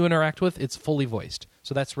 everybody you interact with, it's fully voiced.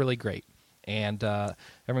 So that's really great. And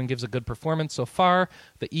everyone gives a good performance so far.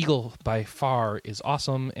 The eagle, by far, is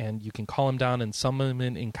awesome, and you can call him down and summon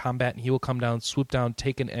him in combat, and he will come down, swoop down,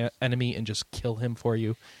 take an enemy, and just kill him for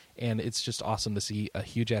you. And it's just awesome to see a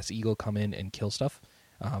huge-ass eagle come in and kill stuff.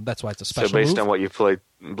 That's why it's a special So based move. on what you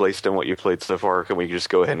played so far, can we just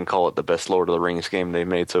go ahead and call it the best Lord of the Rings game they've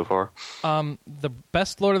made so far? The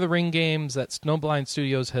best Lord of the Ring games that Snowblind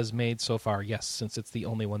Studios has made so far, yes, since it's the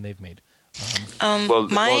only one they've made.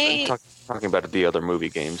 Talking about the other movie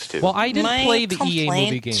games too. Well, I didn't play the EA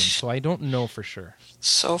movie games, so I don't know for sure.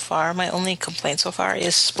 So far, my only complaint so far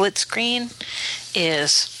is split screen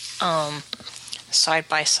is side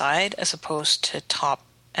by side as opposed to top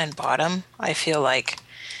and bottom. I feel like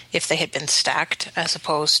if they had been stacked as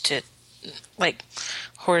opposed to like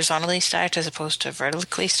horizontally stacked as opposed to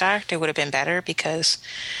vertically stacked, it would have been better, because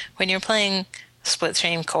when you're playing split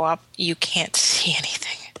screen co-op, you can't see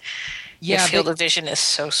anything. Your field of vision is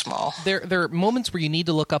so small. There are moments where you need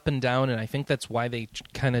to look up and down, and I think that's why they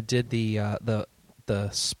kind of did the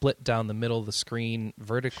split down the middle of the screen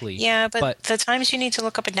vertically. Yeah, but the times you need to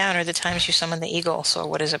look up and down are the times you summon the eagle, so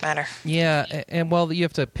what does it matter? Yeah, and well, you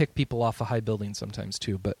have to pick people off a high building sometimes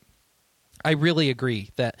too, but I really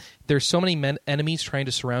agree that there's so many enemies trying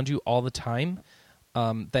to surround you all the time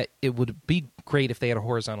that it would be great if they had a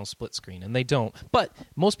horizontal split screen, and they don't. But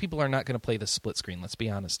most people are not going to play this split screen, let's be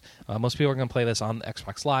honest. Most people are going to play this on the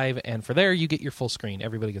Xbox Live, and for there, you get your full screen.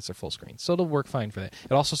 Everybody gets their full screen. So it'll work fine for that.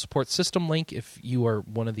 It also supports System Link if you are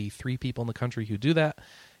one of the 3 people in the country who do that.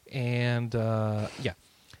 And,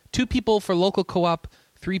 2 people for local co-op,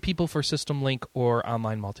 3 people for System Link or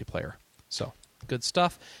online multiplayer. So, good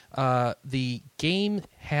stuff. The game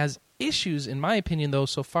has issues, in my opinion, though,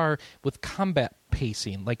 so far with combat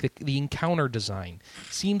pacing, like the encounter design.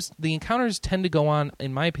 Seems the encounters tend to go on,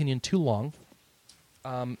 in my opinion, too long,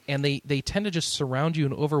 and they tend to just surround you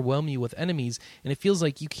and overwhelm you with enemies, and it feels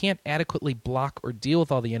like you can't adequately block or deal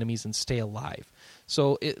with all the enemies and stay alive.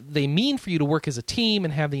 So they mean for you to work as a team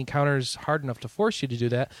and have the encounters hard enough to force you to do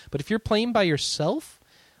that, but if you're playing by yourself,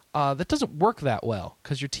 that doesn't work that well,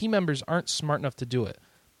 because your team members aren't smart enough to do it.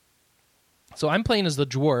 So I'm playing as the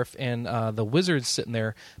dwarf, and the wizard's sitting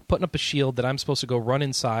there putting up a shield that I'm supposed to go run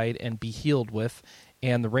inside and be healed with,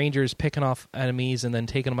 and the ranger's picking off enemies and then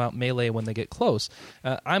taking them out melee when they get close.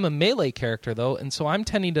 I'm a melee character, though, and so I'm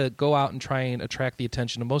tending to go out and try and attract the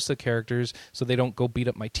attention of most of the characters so they don't go beat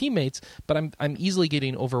up my teammates, but I'm easily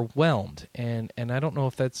getting overwhelmed, and I don't know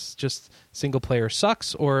if that's just single-player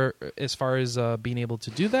sucks, or as far as being able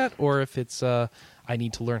to do that, or if it's I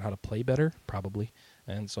need to learn how to play better, probably.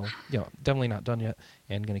 And so, definitely not done yet,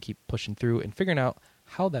 and going to keep pushing through and figuring out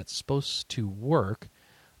how that's supposed to work.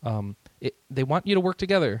 They want you to work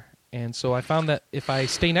together, and so I found that if I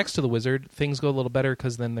stay next to the wizard, things go a little better,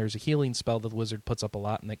 because then there's a healing spell that the wizard puts up a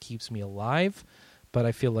lot, and that keeps me alive. But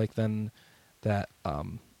I feel like then that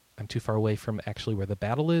I'm too far away from actually where the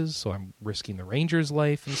battle is, so I'm risking the ranger's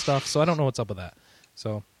life and stuff, so I don't know what's up with that.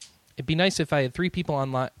 So it'd be nice if I had 3 people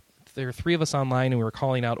online. There are 3 of us online, and we were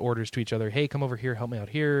calling out orders to each other. Hey, come over here, help me out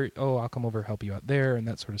here. Oh, I'll come over, help you out there, and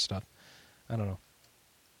that sort of stuff. I don't know.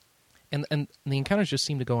 And the encounters just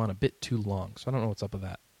seem to go on a bit too long, so I don't know what's up with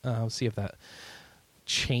that. I'll see if that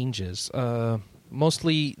changes.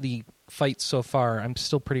 Mostly the fights so far, I'm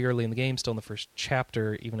still pretty early in the game, still in the first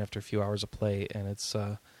chapter, even after a few hours of play, and it's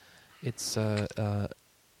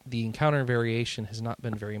the encounter variation has not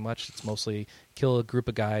been very much. It's mostly kill a group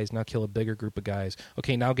of guys, now kill a bigger group of guys.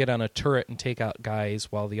 Okay, now get on a turret and take out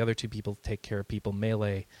guys while the other 2 people take care of people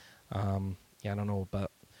melee. I don't know, but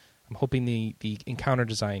I'm hoping the encounter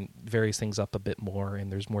design varies things up a bit more,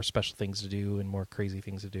 and there's more special things to do and more crazy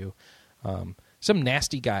things to do. Some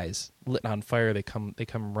nasty guys lit on fire, they come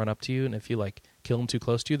run up to you, and if you kill them too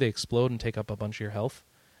close to you, they explode and take up a bunch of your health.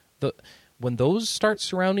 When those start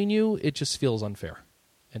surrounding you, it just feels unfair.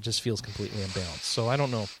 It just feels completely imbalanced. So I don't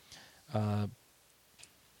know.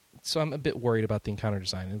 So I'm a bit worried about the encounter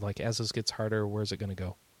design. As this gets harder, where's it going to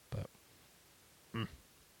go? But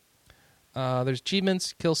there's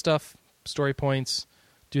achievements, kill stuff, story points,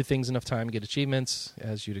 do things enough time, get achievements,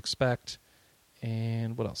 as you'd expect.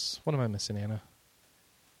 And what else? What am I missing, Anna?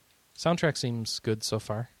 Soundtrack seems good so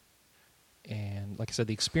far. And like I said,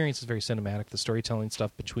 the experience is very cinematic. The storytelling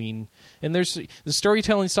stuff and there's the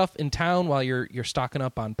storytelling stuff in town while you're stocking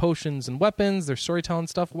up on potions and weapons. There's storytelling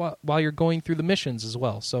stuff while you're going through the missions as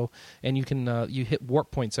well. So, and you can you hit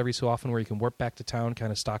warp points every so often where you can warp back to town,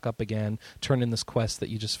 kind of stock up again, turn in this quest that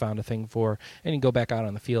you just found a thing for, and you go back out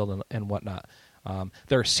on the field and whatnot.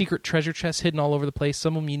 There are secret treasure chests hidden all over the place.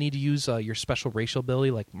 Some of them you need to use your special racial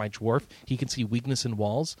ability, like my dwarf. He can see weakness in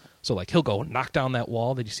walls. So like he'll go knock down that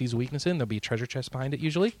wall that he sees a weakness in. There'll be a treasure chest behind it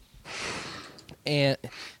usually. But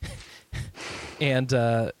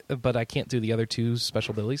I can't do the other two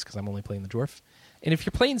special abilities because I'm only playing the dwarf. And if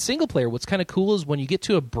you're playing single player, what's kind of cool is when you get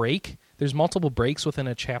to a break, there's multiple breaks within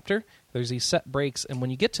a chapter. There's these set breaks, and when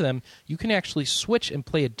you get to them, you can actually switch and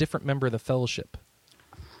play a different member of the Fellowship.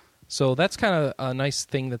 So that's kind of a nice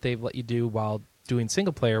thing that they've let you do while doing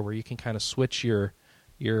single player, where you can kind of switch your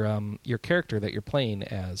character that you're playing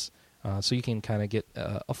as, so you can kind of get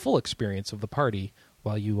a full experience of the party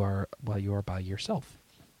while you are by yourself.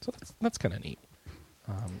 So that's kind of neat.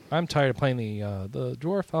 I'm tired of playing the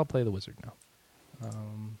dwarf. I'll play the wizard now.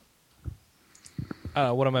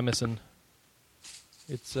 What am I missing?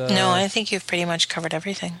 It's no, I think you've pretty much covered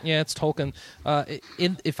everything. Yeah, it's Tolkien.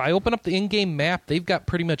 If I open up the in-game map, they've got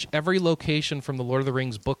pretty much every location from the Lord of the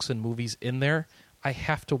Rings books and movies in there. I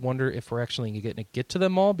have to wonder if we're actually going to get to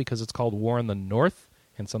them all, because it's called War in the North,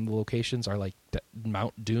 and some of the locations are like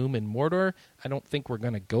Mount Doom in Mordor. I don't think we're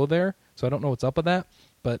going to go there, so I don't know what's up with that.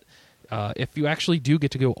 But if you actually do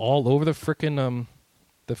get to go all over the frickin'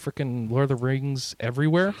 Lord of the Rings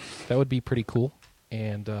everywhere, that would be pretty cool.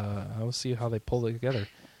 And I'll see how they pull it together.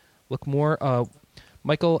 Look more.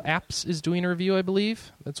 Michael Apps is doing a review, I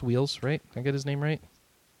believe. That's Wheels, right? Did I get his name right?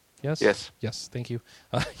 Yes? Yes, thank you.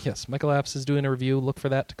 Yes, Michael Apps is doing a review. Look for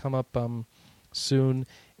that to come up soon.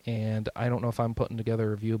 And I don't know if I'm putting together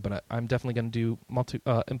a review, but I'm definitely going to do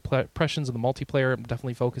impressions of the multiplayer. I'm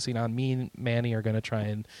definitely focusing on me and Manny are going to try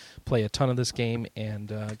and play a ton of this game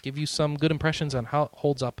and give you some good impressions on how it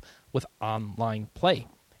holds up with online play.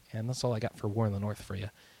 And that's all I got for War in the North for you.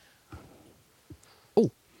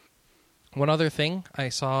 Oh, one other thing. I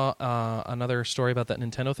saw another story about that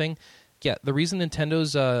Nintendo thing. Yeah, the reason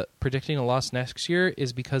Nintendo's predicting a loss next year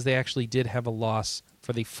is because they actually did have a loss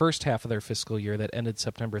for the first half of their fiscal year that ended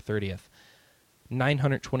September 30th.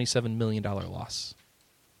 $927 million loss.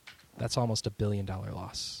 That's almost $1 billion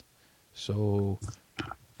loss. So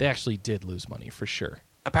they actually did lose money for sure.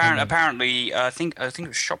 Apparently, I think it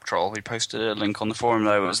was Shop Troll who posted a link on the forum.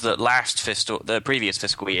 Though was that the previous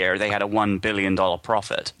fiscal year, they had a $1 billion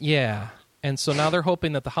profit. Yeah, and so now they're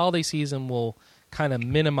hoping that the holiday season will kind of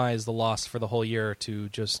minimize the loss for the whole year to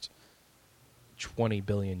just 20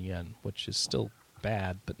 billion yen, which is still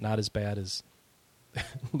bad, but not as bad as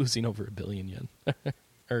losing over 1 billion yen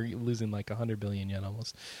or losing like 100 billion yen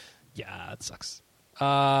almost. Yeah, it sucks.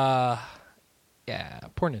 Yeah,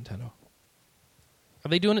 poor Nintendo. Are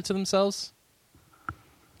they doing it to themselves?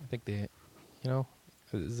 I think they,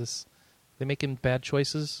 is they making bad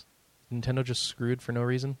choices? Nintendo just screwed for no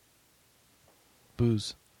reason?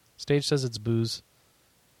 Booze. Stage says it's booze.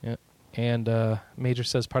 Yeah. And Major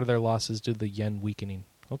says part of their loss is due to the yen weakening.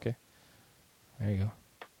 Okay. There you go.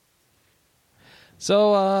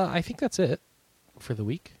 So I think that's it for the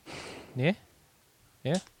week. Yeah?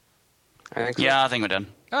 Yeah? I think so. Yeah, I think we're done.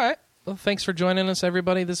 All right. Well, thanks for joining us,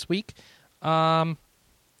 everybody, this week.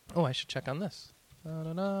 I should check on this.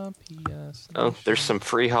 PS. Oh, there's some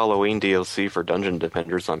free Halloween DLC for Dungeon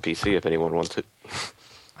Defenders on PC if anyone wants it.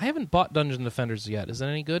 I haven't bought Dungeon Defenders yet. Is it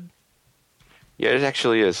any good? Yeah, it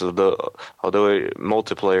actually is. Although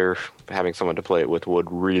multiplayer, having someone to play it with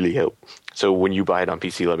would really help. So when you buy it on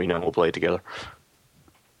PC, let me know. We'll play it together.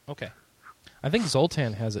 Okay. I think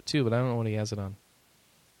Zoltan has it too, but I don't know what he has it on.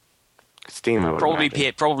 Steam. Probably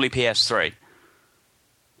PS3.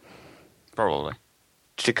 Probably.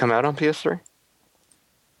 Did it come out on PS3?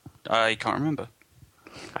 I can't remember.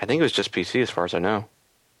 I think it was just PC as far as I know.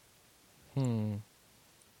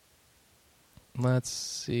 Let's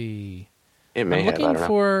see. It may I'm have. looking I don't know.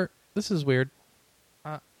 for. This is weird.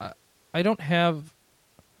 I don't have.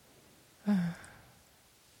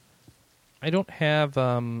 I don't have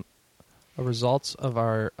results of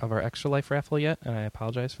our Extra Life raffle yet, and I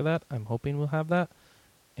apologize for that. I'm hoping we'll have that,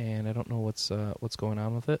 and I don't know what's going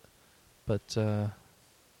on with it, but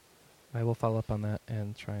I will follow up on that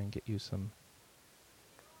and try and get you some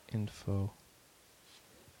info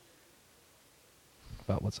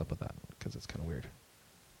about what's up with that, because it's kind of weird.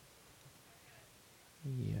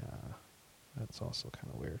 Yeah, that's also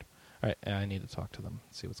kind of weird. All right, I need to talk to them,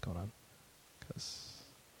 see what's going on, because,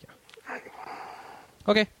 yeah.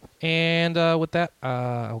 Okay. And with that,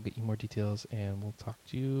 I'll get you more details, and we'll talk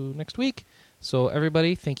to you next week. So,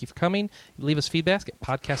 everybody, thank you for coming. Leave us feedback at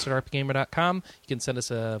podcast@rpgamer.com. You can send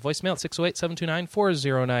us a voicemail at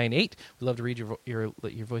 608-729-4098. We'd love to read your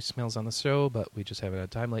voicemails on the show, but we just haven't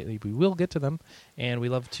had time lately. We will get to them, and we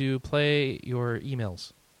love to play your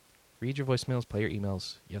emails. Read your voicemails, play your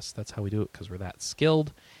emails. Yes, that's how we do it, because we're that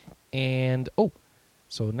skilled. And,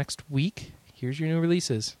 so next week, here's your new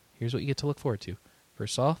releases. Here's what you get to look forward to.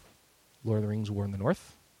 First off, Lord of the Rings War in the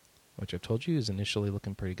North, which I've told you is initially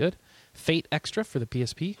looking pretty good. Fate Extra for the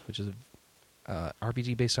PSP, which is an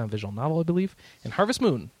RPG based on a visual novel, I believe. And Harvest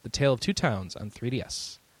Moon, The Tale of Two Towns on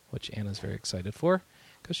 3DS, which Anna's very excited for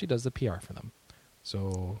because she does the PR for them.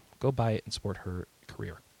 So go buy it and support her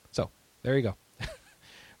career. So there you go.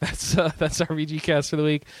 That's RPGCast for the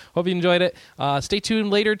week. Hope you enjoyed it. Stay tuned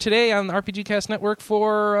later today on the RPGCast Network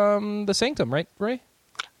for The Sanctum, right, Ray?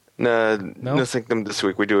 No Sanctum this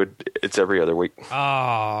week. We do it. It's every other week.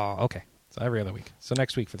 Oh, okay. So every other week. So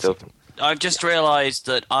next week for the Sanctum. I've just realized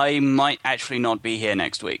that I might actually not be here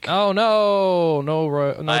next week. Oh, no,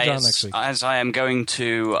 John next week. As I am going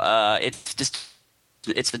to, it's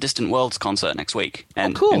the Distant Worlds concert next week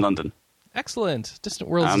in London. Excellent. Distant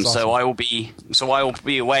Worlds is awesome. So I will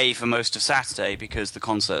be away for most of Saturday because the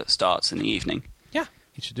concert starts in the evening. Yeah,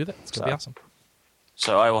 you should do that. It's going to be awesome.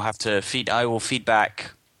 So I will have to feed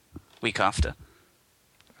back week after.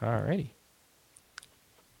 Alrighty.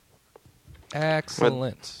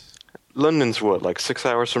 Excellent. London's what, like 6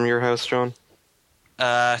 hours from your house, John?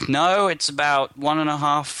 No, it's about one and a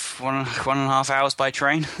half hours by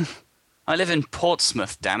train. I live in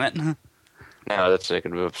Portsmouth, damn it. No, that's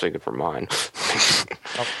taken from mine.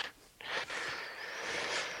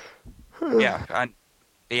 The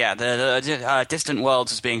Distant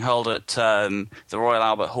Worlds is being held at the Royal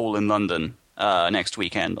Albert Hall in London next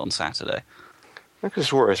weekend on Saturday. I could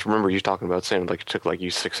swear I remember you talking about saying it took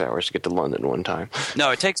you 6 hours to get to London one time.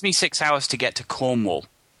 No, it takes me 6 hours to get to Cornwall.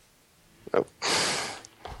 Oh.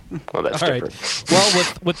 Well, that's all different. Right. Well,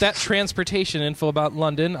 with that transportation info about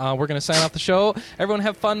London, we're going to sign off the show. Everyone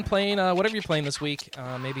have fun playing whatever you're playing this week.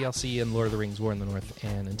 Maybe I'll see you in Lord of the Rings War in the North.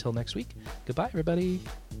 And until next week, goodbye, everybody.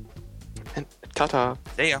 And ta-ta.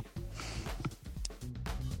 See ya.